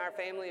said in our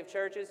family of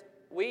churches,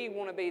 we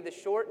want to be the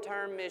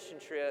short-term mission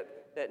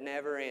trip that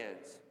never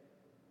ends.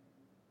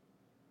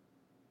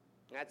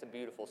 That's a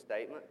beautiful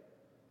statement.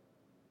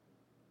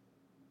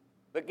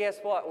 But guess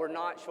what? We're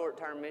not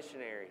short-term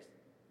missionaries.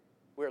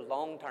 We're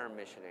long-term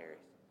missionaries.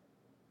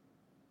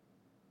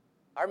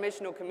 Our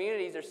missional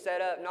communities are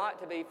set up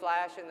not to be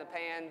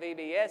flash-in-the-pan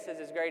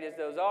VBSs, as great as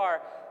those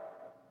are.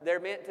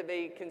 They're meant to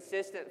be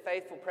consistent,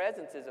 faithful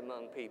presences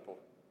among people.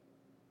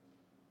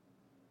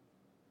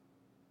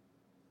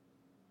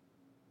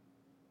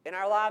 And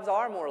our lives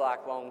are more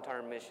like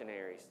long-term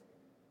missionaries.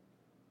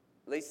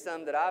 At least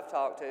some that I've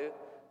talked to.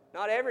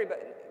 Not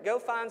everybody. Go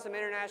find some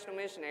international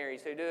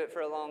missionaries who do it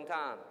for a long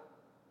time.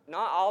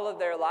 Not all of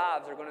their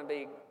lives are going to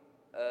be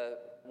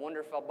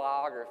wonderful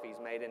biographies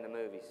made into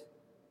movies.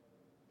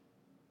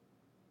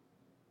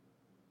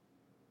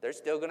 They're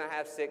still going to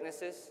have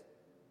sicknesses,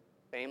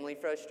 family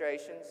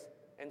frustrations,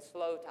 and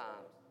slow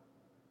times.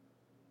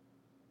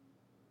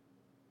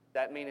 Does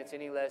that mean it's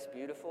any less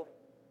beautiful?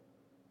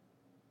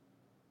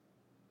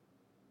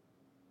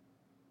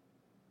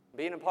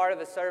 Being a part of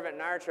a servant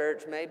in our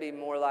church may be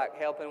more like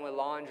helping with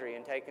laundry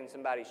and taking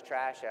somebody's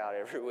trash out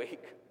every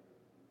week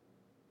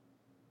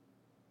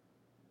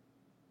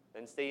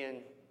than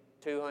seeing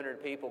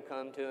 200 people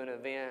come to an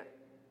event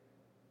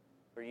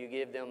where you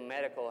give them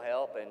medical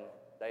help and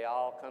they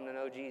all come to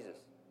know Jesus.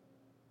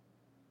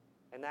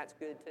 And that's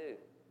good too.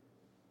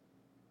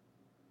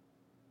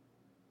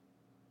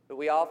 But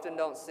we often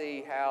don't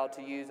see how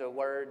to use a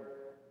word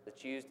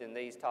that's used in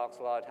these talks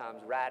a lot of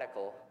times,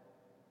 radical.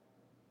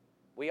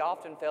 We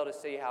often fail to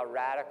see how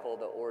radical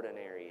the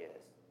ordinary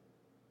is.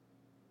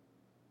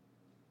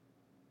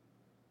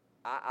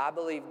 I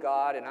believe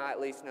God, and I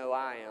at least know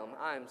I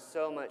am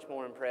so much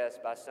more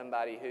impressed by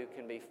somebody who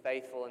can be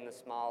faithful in the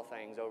small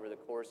things over the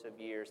course of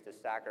years to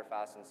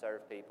sacrifice and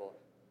serve people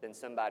than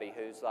somebody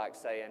who's like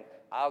saying,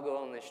 I'll go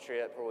on this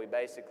trip where we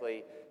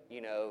basically,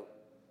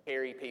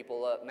 carry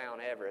people up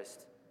Mount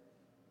Everest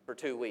for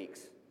 2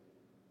 weeks.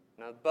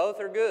 Now,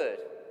 both are good.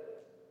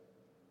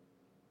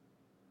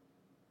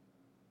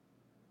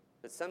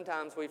 But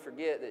sometimes we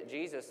forget that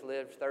Jesus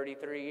lived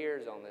 33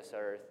 years on this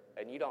earth,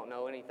 and you don't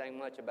know anything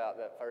much about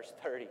that first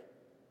 30.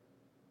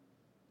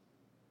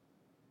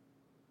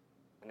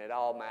 And it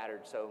all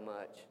mattered so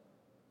much.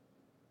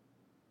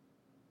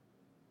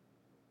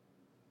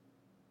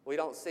 We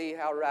don't see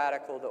how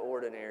radical the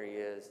ordinary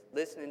is.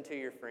 Listening to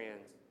your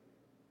friends.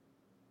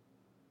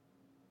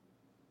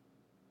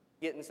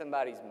 Getting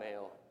somebody's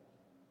mail.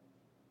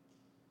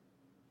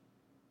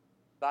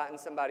 Inviting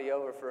somebody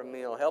over for a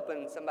meal,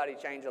 helping somebody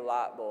change a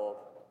light bulb,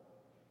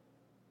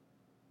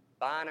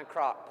 buying a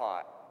crock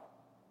pot,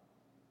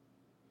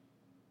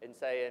 and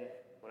saying,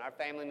 when our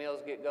family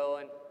meals get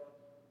going,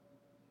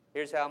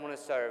 here's how I'm going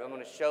to serve. I'm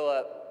going to show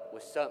up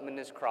with something in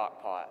this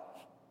crock pot.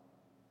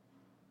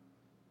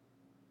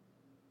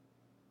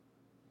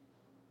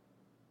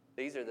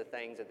 These are the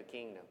things of the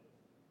kingdom.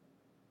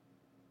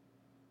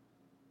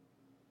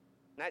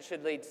 And that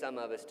should lead some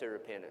of us to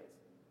repentance.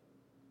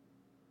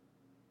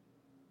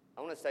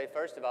 I want to say,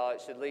 first of all,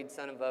 it should lead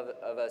some of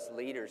us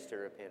leaders to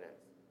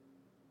repentance.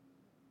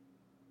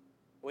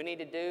 We need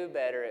to do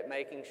better at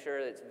making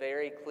sure that it's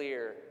very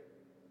clear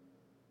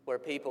where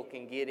people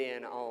can get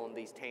in on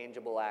these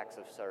tangible acts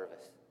of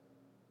service.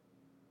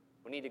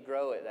 We need to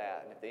grow at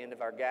that. And at the end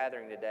of our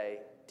gathering today,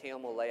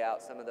 Tim will lay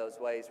out some of those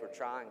ways we're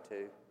trying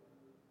to.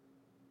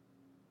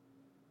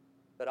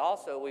 But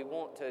also, we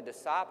want to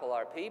disciple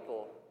our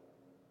people,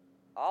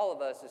 all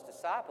of us as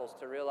disciples,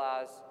 to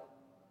realize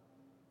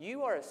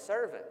you are a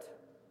servant.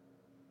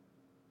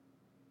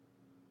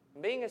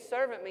 Being a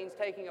servant means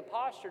taking a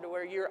posture to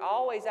where you're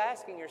always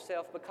asking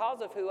yourself,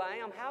 because of who I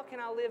am, how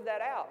can I live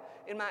that out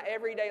in my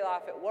everyday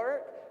life at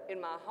work, in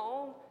my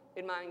home,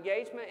 in my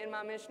engagement, in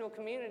my missional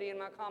community, in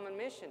my common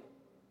mission?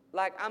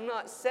 Like, I'm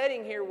not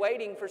sitting here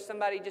waiting for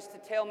somebody just to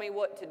tell me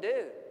what to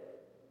do.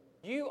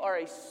 You are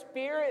a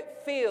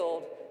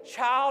Spirit-filled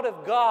child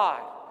of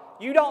God.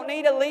 You don't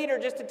need a leader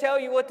just to tell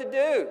you what to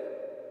do.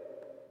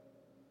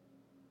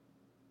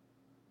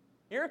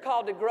 You're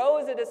called to grow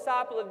as a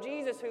disciple of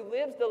Jesus who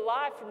lives the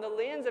life from the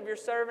lens of your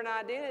servant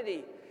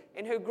identity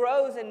and who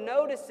grows in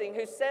noticing,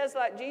 who says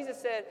like Jesus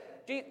said,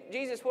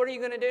 Jesus, what are you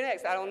going to do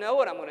next? I don't know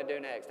what I'm going to do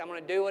next. I'm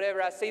going to do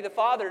whatever I see the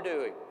Father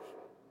doing.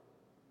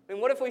 And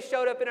what if we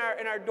showed up in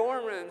our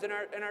dorm rooms, in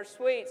our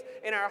suites,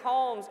 in our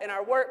homes, in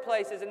our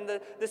workplaces, in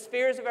the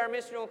spheres of our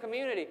missional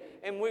community,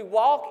 and we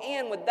walk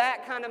in with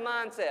that kind of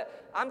mindset?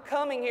 I'm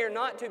coming here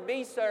not to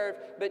be served,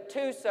 but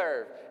to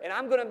serve. And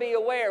I'm going to be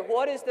aware,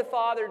 what is the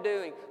Father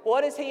doing?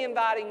 What is He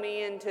inviting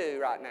me into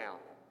right now?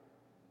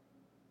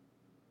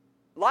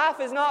 Life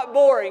is not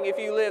boring if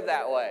you live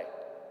that way,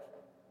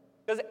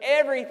 because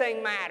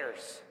everything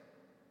matters.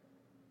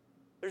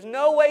 There's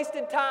no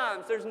wasted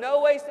times. There's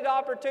no wasted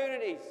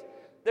opportunities.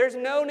 There's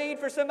no need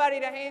for somebody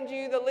to hand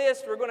you the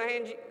list we're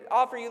going to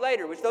offer you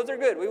later, which those are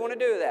good. We want to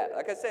do that,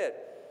 like I said.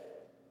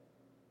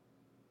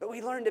 But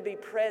we learn to be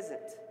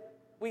present.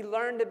 We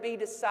learn to be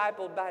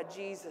discipled by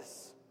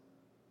Jesus.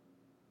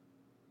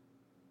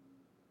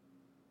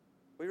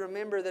 We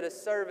remember that a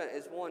servant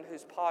is one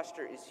whose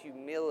posture is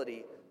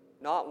humility,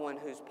 not one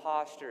whose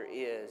posture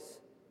is,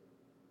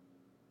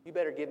 you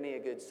better give me a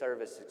good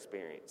service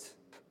experience.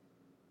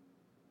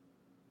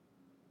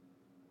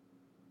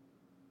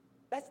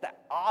 That's the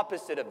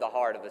opposite of the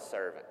heart of a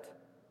servant.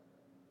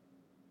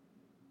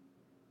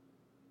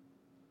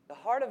 The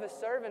heart of a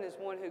servant is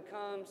one who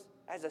comes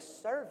as a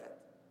servant.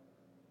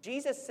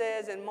 Jesus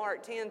says in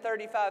Mark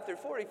 10:35 through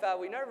 45,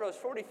 we know verse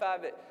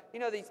 45, but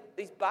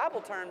these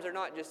Bible terms are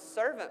not just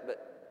servant,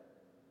 but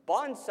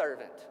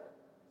bondservant,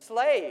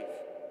 slave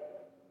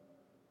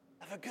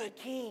of a good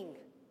king.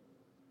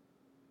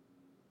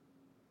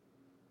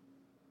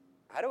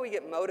 How do we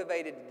get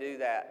motivated to do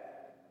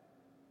that?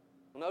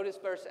 Well, notice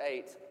verse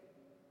 8.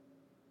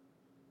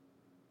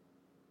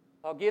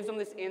 Paul gives them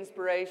this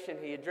inspiration.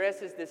 He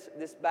addresses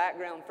this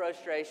background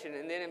frustration.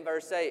 And then in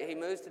verse 8, he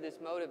moves to this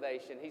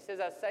motivation. He says,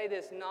 I say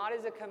this not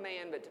as a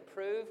command, but to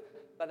prove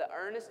by the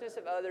earnestness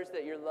of others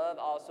that your love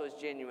also is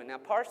genuine. Now,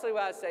 partially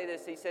why I say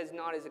this, he says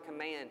not as a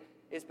command,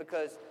 is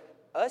because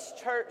us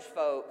church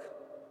folk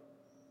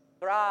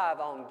thrive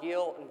on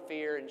guilt and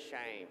fear and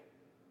shame.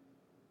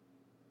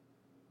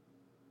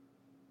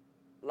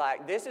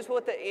 Like, this is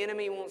what the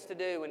enemy wants to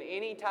do when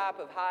any type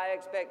of high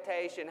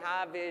expectation,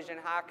 high vision,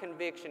 high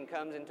conviction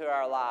comes into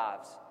our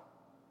lives.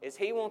 Is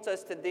he wants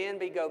us to then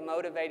go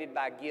motivated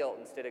by guilt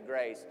instead of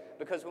grace.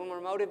 Because when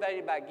we're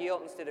motivated by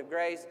guilt instead of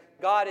grace,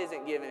 God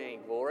isn't given any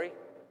glory.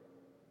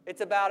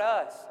 It's about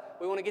us.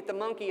 We want to get the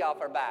monkey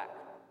off our back,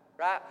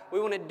 right? We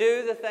want to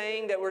do the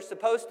thing that we're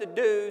supposed to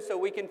do so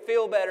we can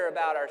feel better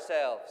about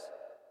ourselves.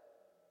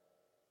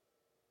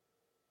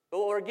 But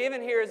what we're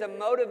given here is a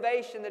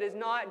motivation that is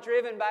not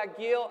driven by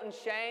guilt and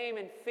shame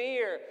and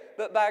fear,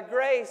 but by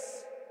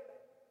grace.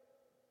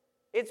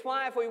 It's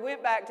why if we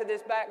went back to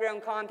this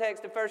background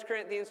context of 1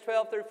 Corinthians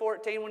 12 through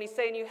 14, when he's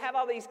saying you have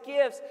all these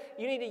gifts,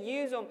 you need to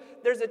use them.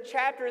 There's a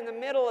chapter in the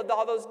middle of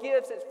all those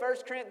gifts. It's 1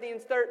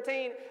 Corinthians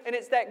 13, and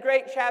it's that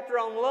great chapter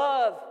on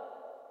love.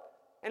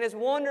 And as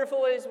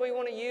wonderful as we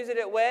want to use it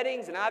at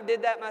weddings, and I've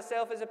did that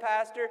myself as a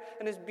pastor,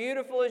 and as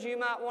beautiful as you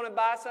might want to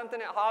buy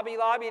something at Hobby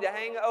Lobby to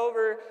hang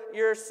over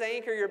your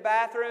sink or your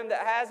bathroom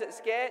that has it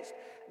sketched,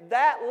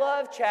 that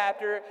love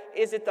chapter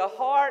is at the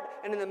heart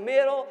and in the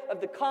middle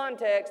of the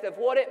context of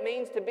what it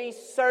means to be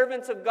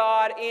servants of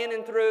God in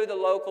and through the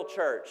local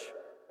church.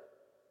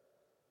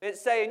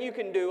 It's saying you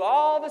can do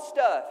all the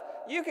stuff.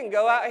 You can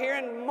go out here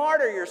and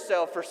martyr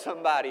yourself for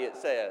somebody, it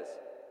says.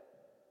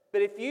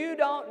 But if you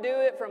don't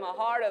do it from a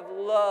heart of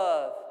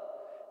love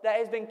that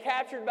has been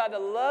captured by the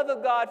love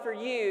of God for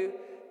you,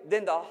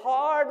 then the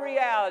hard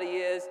reality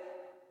is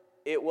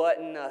it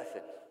wasn't nothing.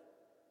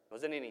 It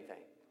wasn't anything.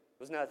 It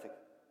was nothing.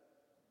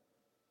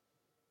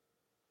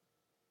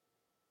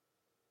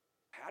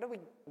 How do we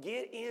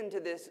get into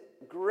this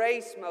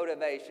grace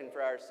motivation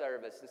for our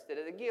service instead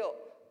of the guilt?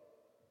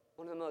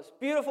 One of the most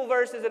beautiful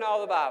verses in all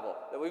the Bible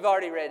that we've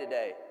already read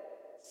today,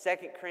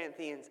 2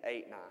 Corinthians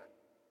 8:9.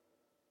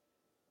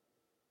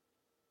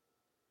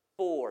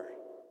 4.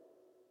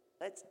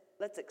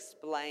 Let's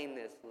explain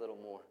this a little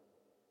more.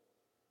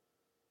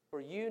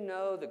 For you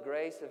know the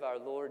grace of our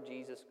Lord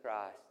Jesus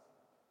Christ,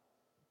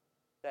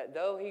 that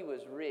though he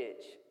was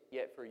rich,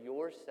 yet for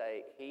your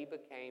sake he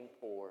became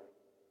poor,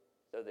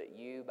 so that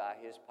you by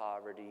his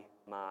poverty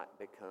might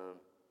become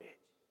rich.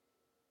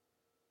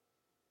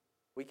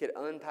 We could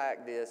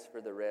unpack this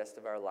for the rest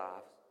of our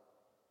lives.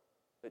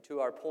 But to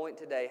our point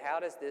today, how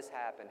does this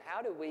happen?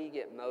 How do we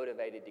get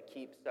motivated to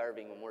keep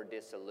serving when we're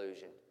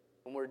disillusioned?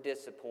 When we're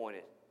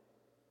disappointed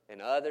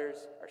in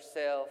others,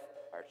 ourselves,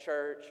 our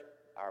church,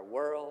 our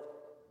world?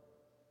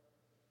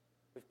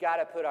 We've got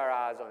to put our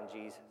eyes on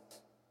Jesus.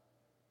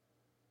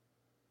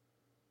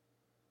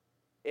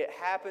 It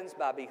happens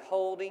by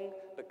beholding,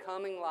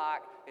 becoming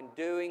like, and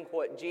doing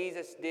what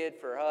Jesus did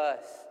for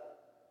us.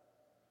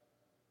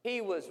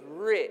 He was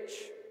rich.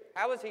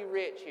 How was he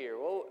rich here?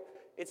 Well,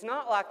 it's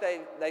not like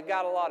they've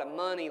got a lot of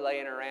money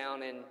laying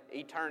around in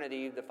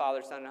eternity, the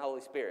Father, Son, and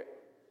Holy Spirit.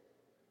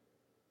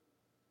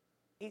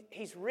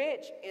 He's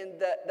rich in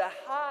the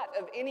height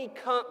of any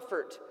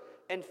comfort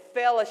and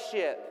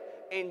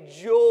fellowship and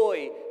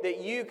joy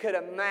that you could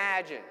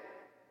imagine.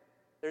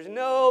 There's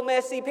no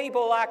messy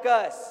people like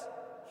us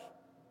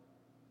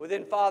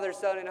within Father,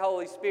 Son, and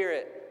Holy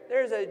Spirit.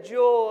 There's a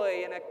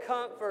joy and a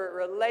comfort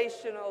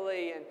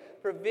relationally and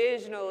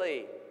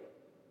provisionally.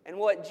 And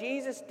what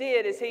Jesus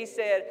did is he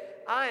said,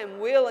 I am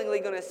willingly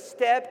going to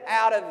step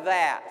out of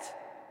that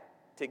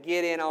to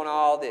get in on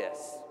all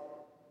this.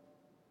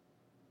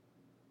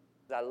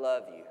 I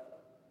love you.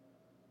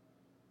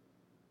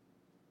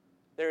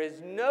 There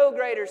is no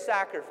greater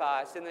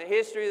sacrifice in the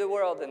history of the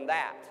world than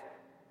that.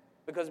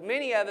 Because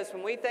many of us,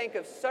 when we think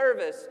of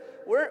service,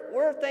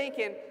 we're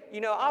thinking,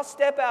 I'll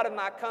step out of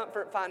my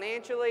comfort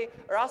financially,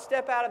 or I'll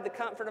step out of the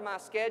comfort of my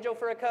schedule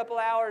for a couple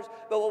hours.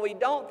 But what we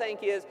don't think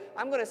is,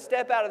 I'm going to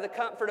step out of the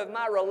comfort of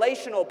my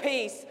relational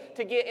peace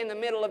to get in the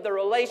middle of the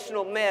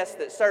relational mess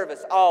that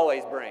service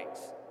always brings.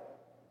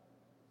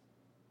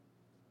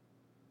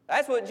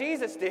 That's what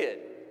Jesus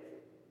did.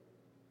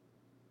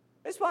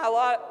 That's why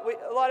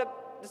a lot of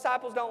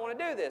disciples don't want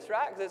to do this,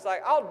 right? Because it's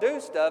like, I'll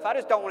do stuff, I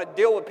just don't want to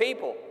deal with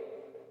people.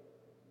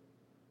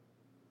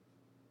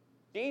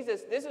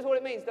 Jesus, this is what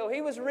it means. Though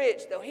he was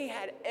rich, though he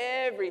had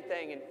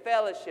everything in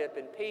fellowship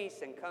and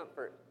peace and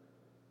comfort,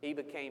 he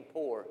became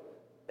poor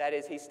That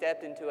is, he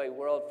stepped into a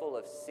world full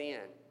of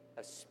sin,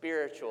 of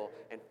spiritual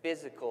and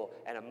physical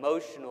and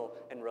emotional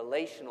and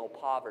relational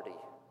poverty.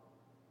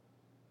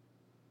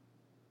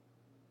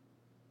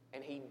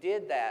 And he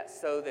did that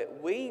so that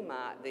we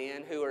might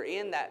then, who are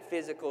in that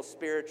physical,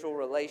 spiritual,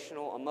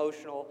 relational,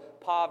 emotional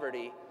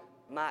poverty,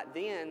 might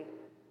then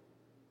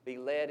be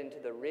led into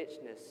the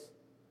richness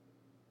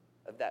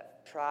of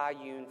that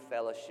triune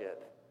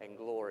fellowship and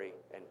glory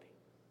and peace.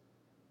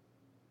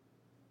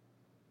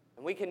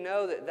 And we can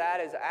know that that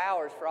is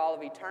ours for all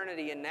of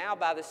eternity. And now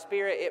by the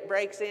Spirit, it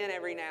breaks in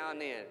every now and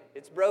then.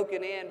 It's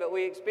broken in, but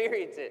we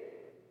experience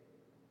it.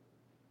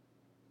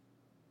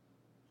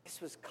 This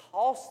was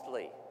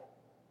costly.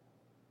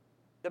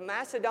 The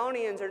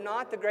Macedonians are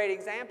not the great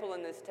example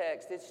in this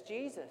text. It's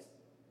Jesus.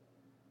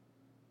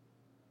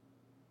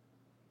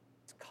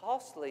 It's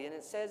costly. And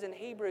it says in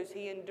Hebrews,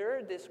 he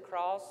endured this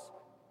cross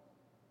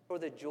for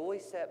the joy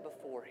set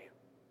before him.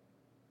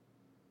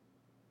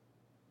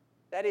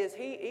 That is,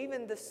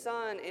 even the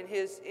Son in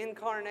his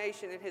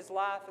incarnation, in his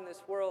life in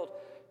this world,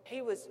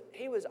 he was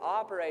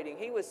operating,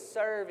 he was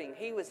serving,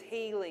 he was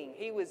healing,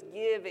 he was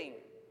giving,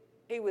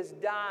 he was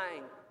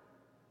dying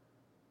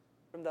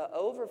from the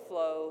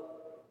overflow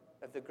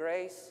of the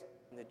grace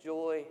and the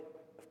joy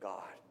of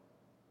God.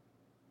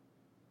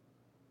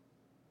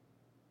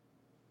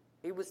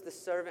 He was the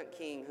servant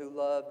king who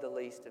loved the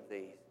least of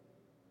these.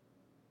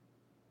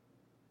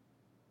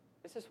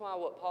 This is why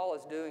what Paul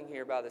is doing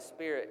here by the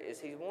Spirit is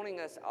he's wanting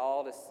us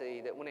all to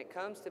see that when it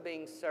comes to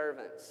being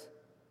servants,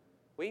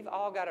 we've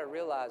all got to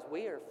realize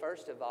we are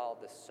first of all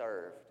the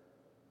served.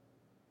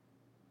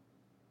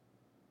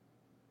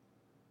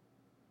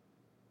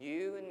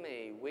 You and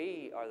me,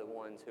 we are the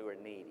ones who are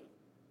needy.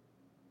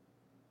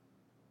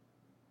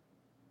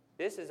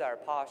 This is our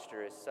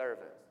posture as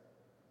servants.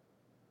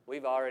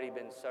 We've already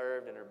been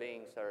served and are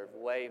being served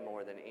way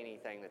more than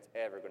anything that's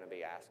ever going to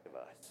be asked of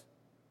us.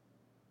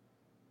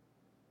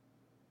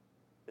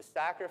 The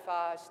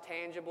sacrifice,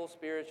 tangible,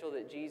 spiritual,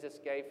 that Jesus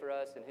gave for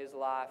us in his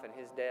life and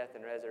his death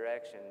and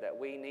resurrection that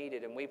we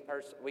needed and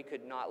we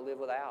could not live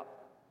without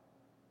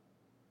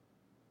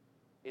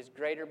is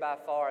greater by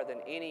far than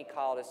any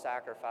call to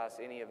sacrifice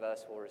any of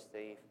us will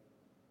receive.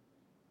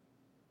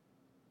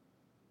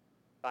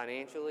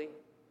 Financially,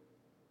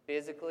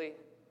 physically,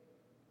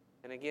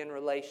 and again,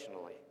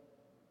 relationally.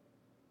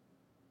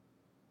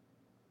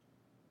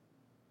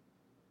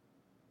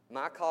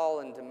 My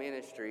call into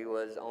ministry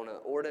was on an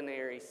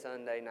ordinary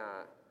Sunday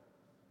night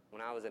when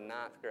I was in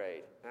 9th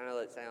grade. I know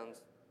that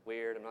sounds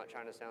weird. I'm not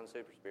trying to sound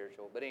super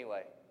spiritual. But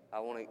anyway, I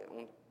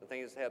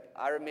think it's helped.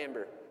 I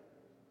remember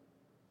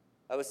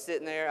I was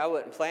sitting there. I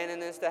wasn't planning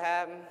this to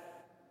happen.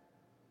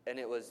 And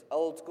it was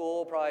old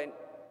school, probably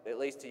at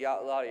least to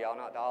y'all, a lot of y'all,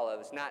 not to all of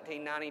us.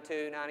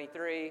 1992,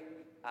 93.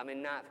 I'm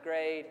in 9th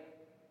grade.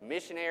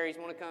 Missionaries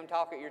want to come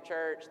talk at your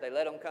church. They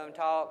let them come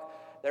talk.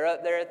 They're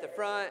up there at the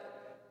front.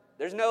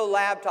 There's no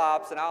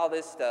laptops and all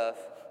this stuff.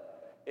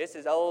 This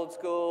is old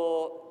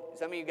school.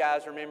 Some of you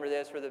guys remember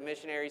this where the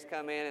missionaries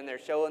come in and they're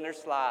showing their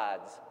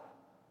slides.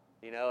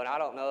 You know, and I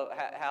don't know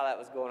how that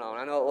was going on.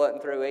 I know it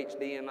wasn't through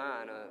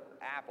HDMI and an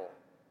Apple.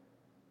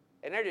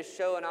 And they're just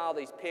showing all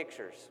these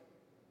pictures.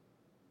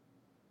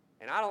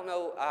 And I don't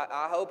know,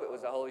 I hope it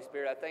was the Holy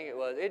Spirit. I think it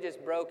was. It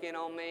just broke in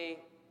on me.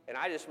 And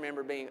I just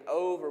remember being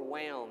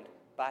overwhelmed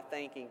by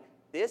thinking,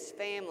 this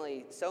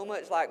family, so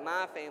much like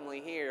my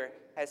family here,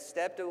 has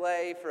stepped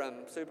away from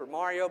Super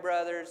Mario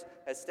Brothers,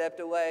 has stepped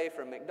away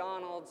from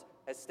McDonald's,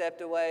 has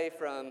stepped away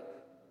from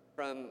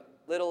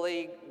Little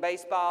League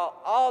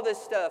baseball, all this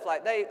stuff,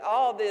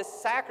 all this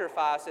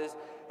sacrifices,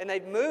 and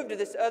they've moved to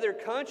this other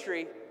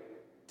country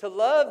to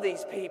love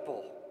these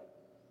people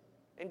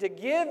and to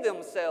give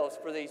themselves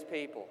for these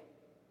people.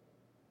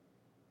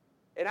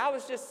 And I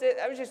was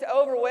just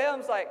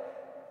overwhelmed, like,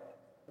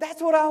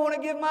 that's what I want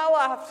to give my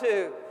life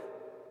to.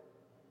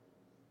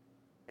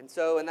 And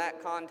so in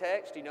that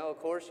context, you know, of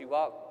course, you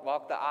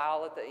walk the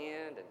aisle at the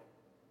end and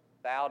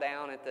bow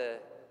down at the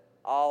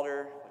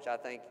altar, which I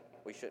think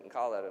we shouldn't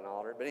call that an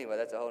altar. But anyway,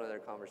 that's a whole other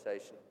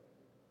conversation.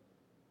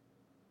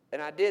 And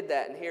I did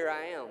that, and here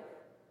I am.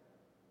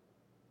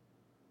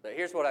 But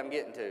here's what I'm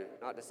getting to,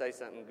 not to say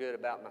something good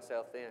about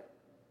myself then.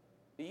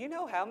 Do you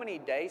know how many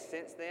days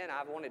since then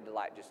I've wanted to,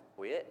 just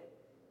quit?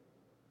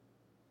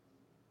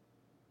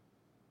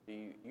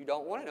 You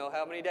don't want to know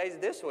how many days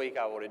this week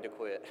I wanted to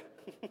quit.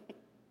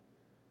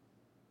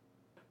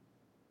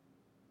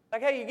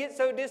 Hey, you get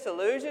so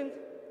disillusioned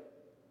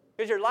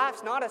because your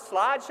life's not a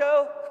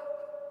slideshow.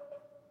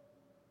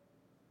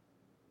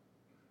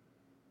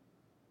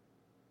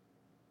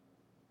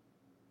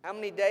 How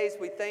many days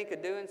we think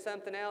of doing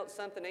something else,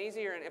 something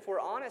easier, and if we're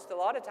honest, a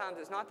lot of times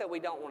it's not that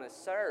we don't want to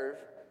serve.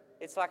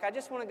 It's like I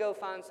just want to go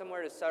find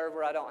somewhere to serve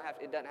where it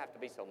doesn't have to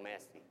be so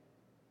messy.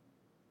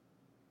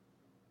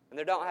 And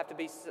there don't have to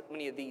be so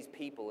many of these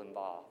people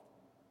involved,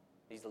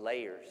 these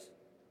layers.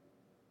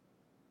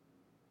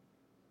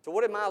 So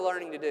what am I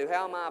learning to do?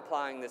 How am I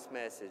applying this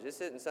message?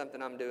 This isn't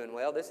something I'm doing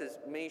well. This is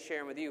me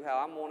sharing with you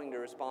how I'm wanting to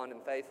respond in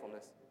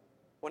faithfulness.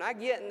 When I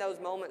get in those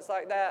moments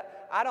like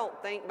that, I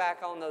don't think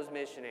back on those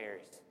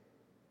missionaries.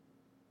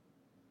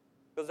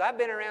 Because I've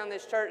been around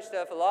this church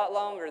stuff a lot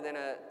longer than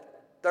a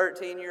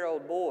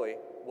 13-year-old boy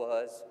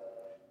was.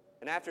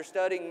 And after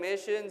studying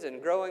missions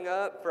and growing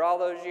up for all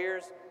those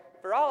years,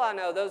 for all I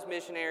know, those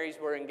missionaries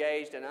were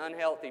engaged in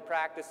unhealthy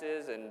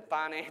practices and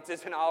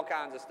finances and all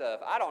kinds of stuff.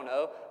 I don't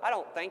know. I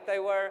don't think they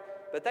were,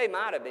 but they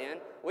might have been.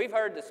 We've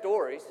heard the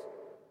stories.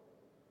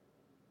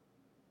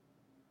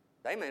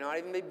 They may not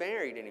even be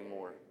married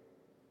anymore.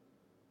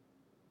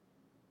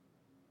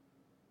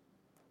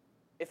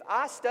 If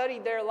I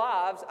studied their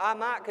lives,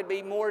 I could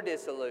be more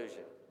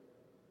disillusioned.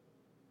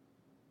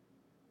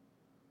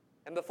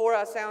 And before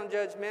I sound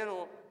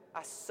judgmental,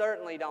 I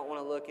certainly don't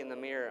want to look in the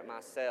mirror at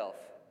myself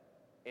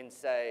and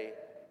say,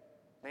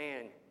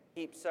 man,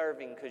 keep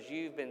serving because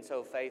you've been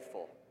so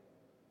faithful.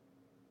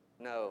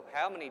 No.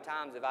 How many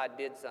times have I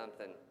did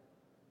something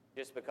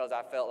just because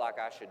I felt like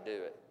I should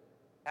do it?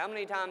 How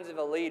many times as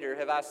a leader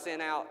have I sent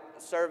out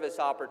service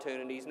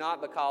opportunities,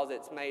 not because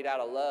it's made out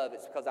of love,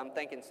 it's because I'm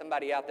thinking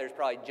somebody out there is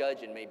probably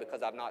judging me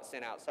because I've not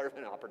sent out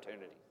serving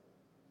opportunities.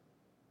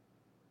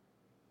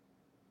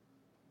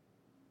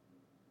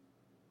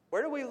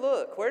 Where do we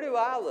look? Where do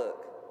I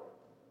look?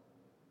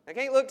 I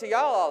can't look to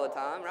y'all all the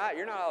time, right?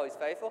 You're not always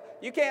faithful.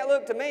 You can't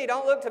look to me.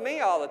 Don't look to me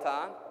all the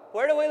time.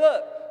 Where do we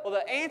look? Well,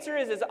 the answer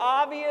is as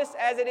obvious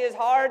as it is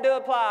hard to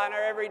apply in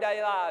our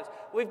everyday lives.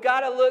 We've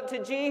got to look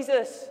to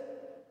Jesus.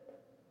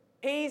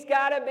 He's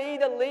got to be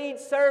the lead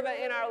servant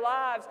in our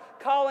lives,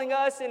 calling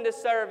us into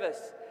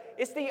service.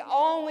 It's the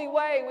only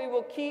way we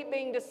will keep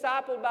being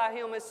discipled by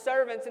Him as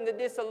servants in the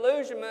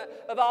disillusionment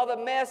of all the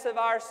mess of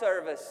our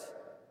service.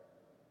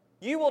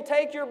 You will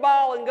take your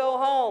ball and go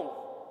home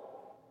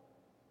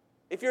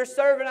if your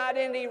servant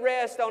identity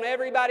rests on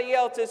everybody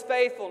else's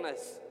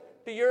faithfulness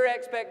to your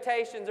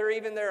expectations or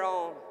even their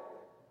own.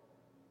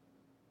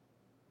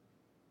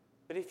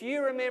 But if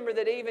you remember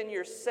that even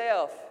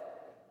yourself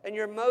and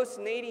your most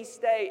needy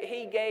state,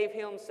 He gave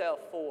Himself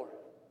for.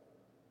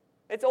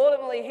 It's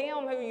ultimately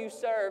Him who you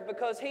serve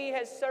because He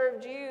has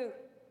served you.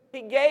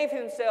 He gave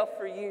Himself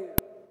for you.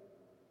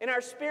 In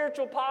our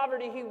spiritual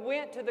poverty, He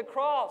went to the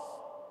cross.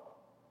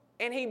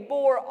 And He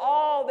bore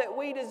all that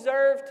we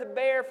deserve to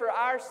bear for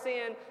our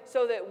sin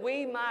so that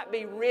we might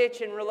be rich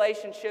in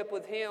relationship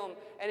with Him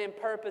and in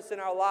purpose in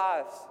our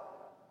lives.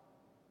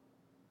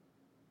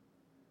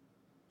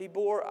 He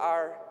bore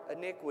our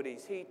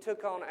iniquities. He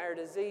took on our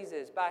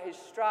diseases. By His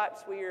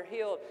stripes we are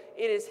healed.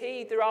 It is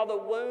He, through all the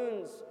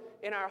wounds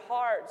in our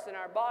hearts and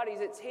our bodies,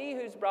 it's He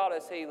who's brought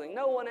us healing,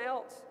 no one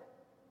else.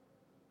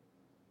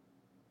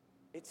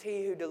 It's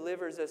He who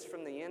delivers us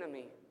from the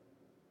enemy,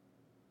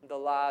 the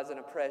lies and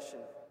oppression.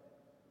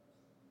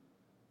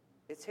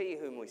 It's He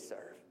whom we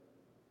serve.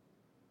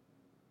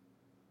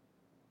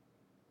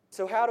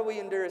 So how do we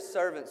endure as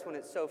servants when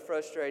it's so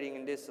frustrating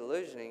and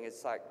disillusioning?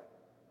 It's like,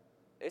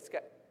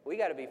 we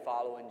got to be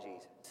following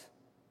Jesus.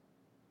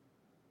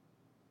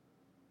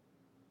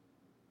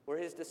 We're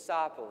His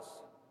disciples.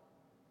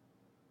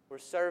 We're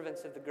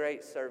servants of the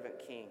great servant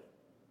King.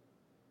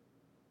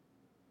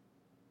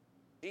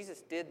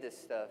 Jesus did this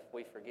stuff,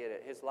 we forget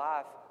it. His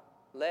life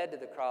led to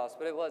the cross,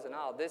 but it wasn't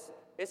all. This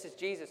is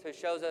Jesus who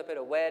shows up at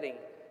a wedding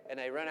and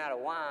they run out of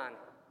wine,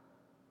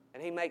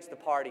 and He makes the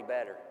party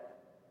better.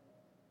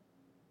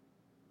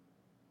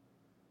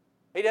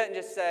 He doesn't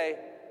just say,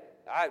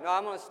 all right, no,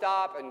 I'm going to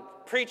stop and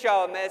preach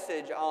y'all a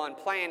message on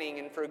planning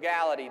and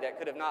frugality that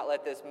could have not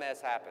let this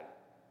mess happen.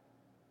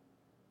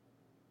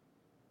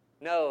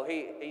 No,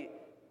 he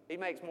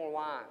makes more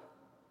wine.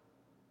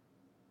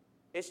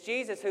 It's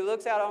Jesus who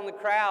looks out on the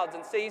crowds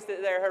and sees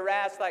that they're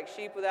harassed like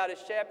sheep without a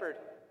shepherd.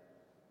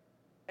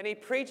 And He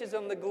preaches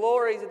them the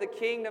glories of the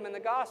kingdom and the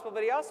gospel,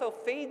 but He also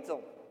feeds them.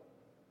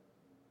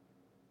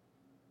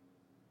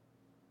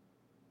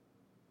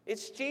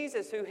 It's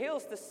Jesus who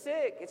heals the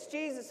sick. It's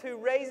Jesus who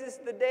raises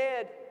the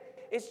dead.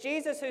 It's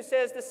Jesus who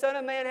says the Son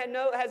of Man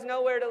has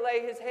nowhere to lay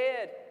His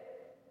head.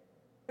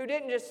 Who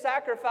didn't just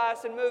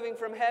sacrifice in moving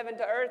from heaven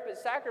to earth, but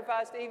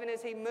sacrificed even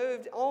as He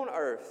moved on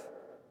earth.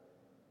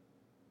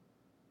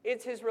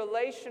 It's His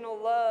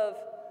relational love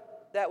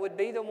that would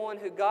be the one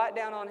who got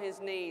down on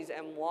His knees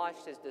and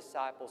washed His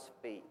disciples'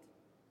 feet.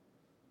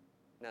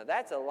 Now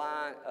that's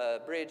a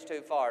bridge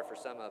too far for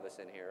some of us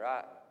in here,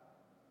 right?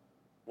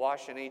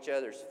 Washing each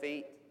other's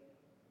feet.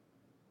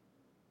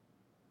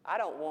 I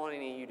don't want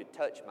any of you to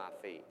touch my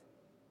feet.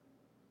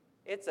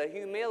 It's a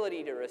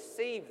humility to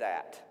receive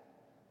that.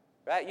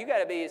 Right? You got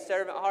to be a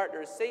servant heart to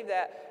receive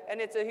that,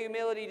 and it's a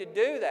humility to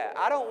do that.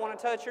 I don't want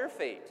to touch your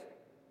feet.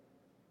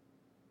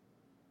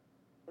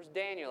 Where's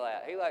Daniel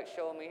at? He likes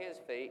showing me his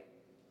feet.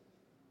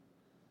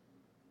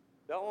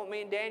 Don't want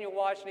me and Daniel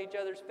washing each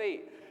other's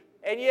feet.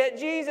 And yet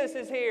Jesus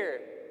is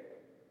here.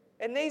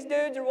 And these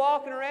dudes are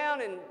walking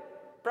around in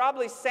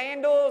probably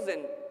sandals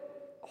and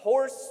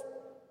horse,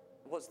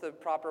 what's the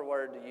proper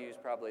word to use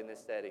probably in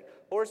this setting?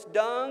 Horse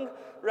dung,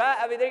 right?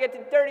 I mean, they get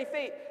to 30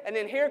 feet. And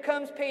then here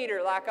comes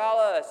Peter, like all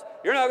of us.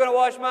 You're not going to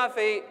wash my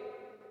feet.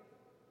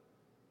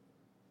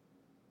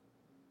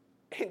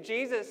 And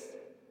Jesus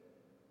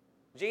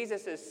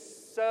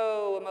is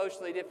so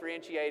emotionally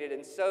differentiated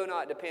and so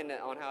not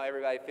dependent on how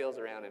everybody feels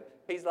around him.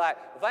 He's like,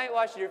 if I ain't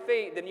washing your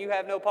feet, then you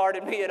have no part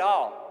in me at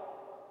all.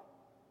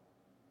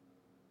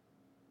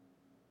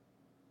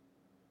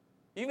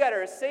 You've got to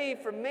receive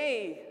from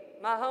me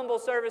my humble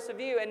service of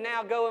you, and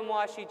now go and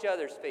wash each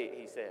other's feet,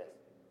 he says.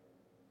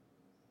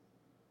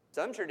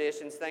 Some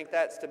traditions think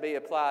that's to be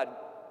applied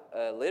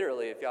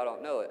literally, if y'all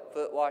don't know it.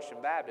 Foot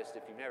washing Baptist,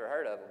 if you've never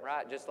heard of them,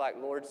 right? Just like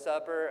Lord's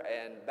Supper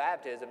and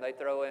baptism, they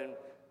throw in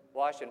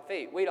washing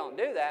feet. We don't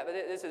do that, but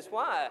this is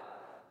why.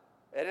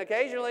 And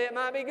occasionally it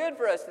might be good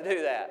for us to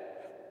do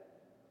that.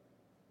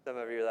 Some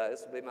of you are like,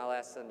 this will be my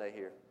last Sunday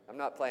here. I'm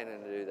not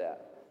planning to do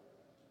that.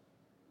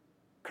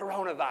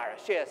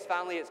 Coronavirus. Yes,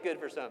 finally it's good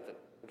for something.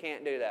 We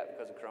can't do that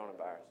because of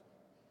coronavirus.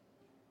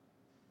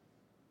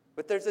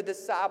 But there's a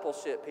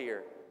discipleship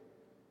here.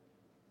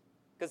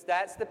 Because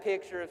that's the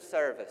picture of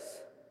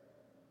service.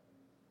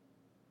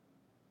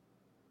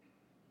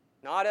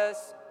 Not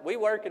us. We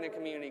work in a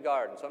community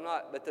garden, so I'm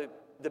not, but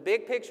the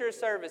big picture of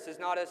service is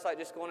not us like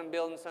just going and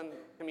building some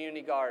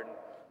community garden.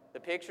 The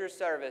picture of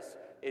service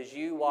is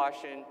you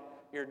washing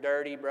your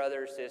dirty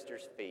brother or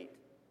sister's feet.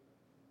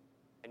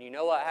 And you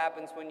know what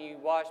happens when you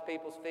wash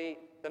people's feet?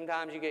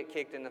 Sometimes you get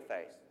kicked in the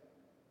face.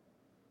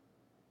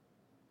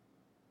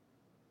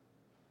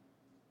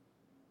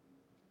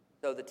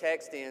 So the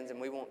text ends, and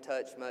we won't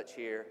touch much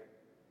here.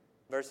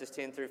 Verses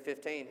 10 through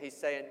 15, he's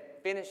saying,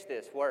 finish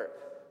this work.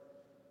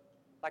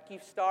 Like you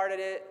started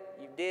it,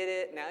 you did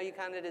it, now you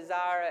kind of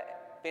desire it,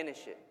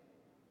 finish it.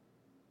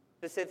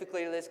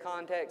 Specifically to this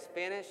context,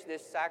 finish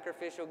this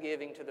sacrificial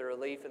giving to the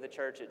relief of the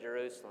church at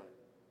Jerusalem.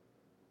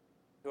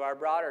 To our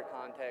broader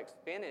context,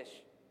 finish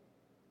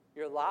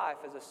your life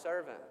as a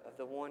servant of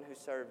the one who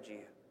served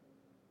you.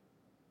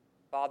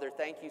 Father,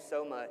 thank you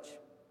so much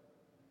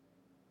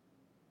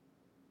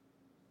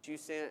that you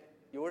sent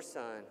your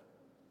Son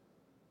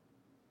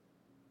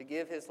to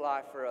give his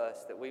life for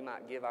us that we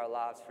might give our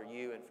lives for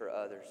you and for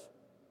others.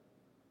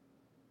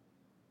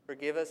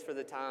 Forgive us for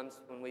the times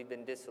when we've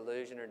been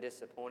disillusioned or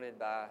disappointed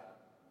by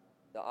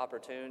the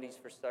opportunities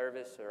for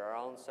service or our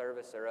own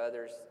service or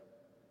others,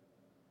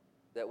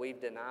 that we've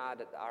denied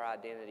our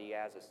identity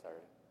as a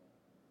servant.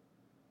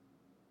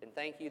 And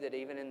thank you that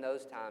even in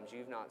those times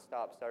you've not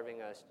stopped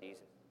serving us,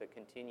 Jesus, but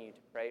continue to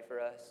pray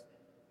for us,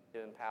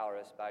 to empower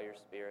us by your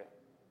Spirit.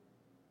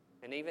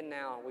 And even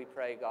now we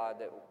pray, God,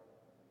 that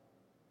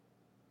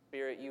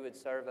Spirit, you would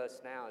serve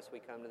us now as we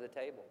come to the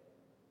table.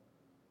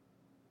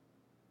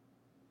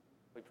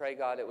 We pray,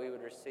 God, that we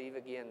would receive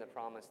again the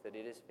promise that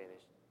it is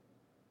finished.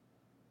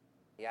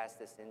 We ask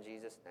this in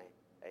Jesus' name.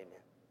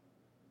 Amen.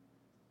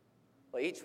 Well, each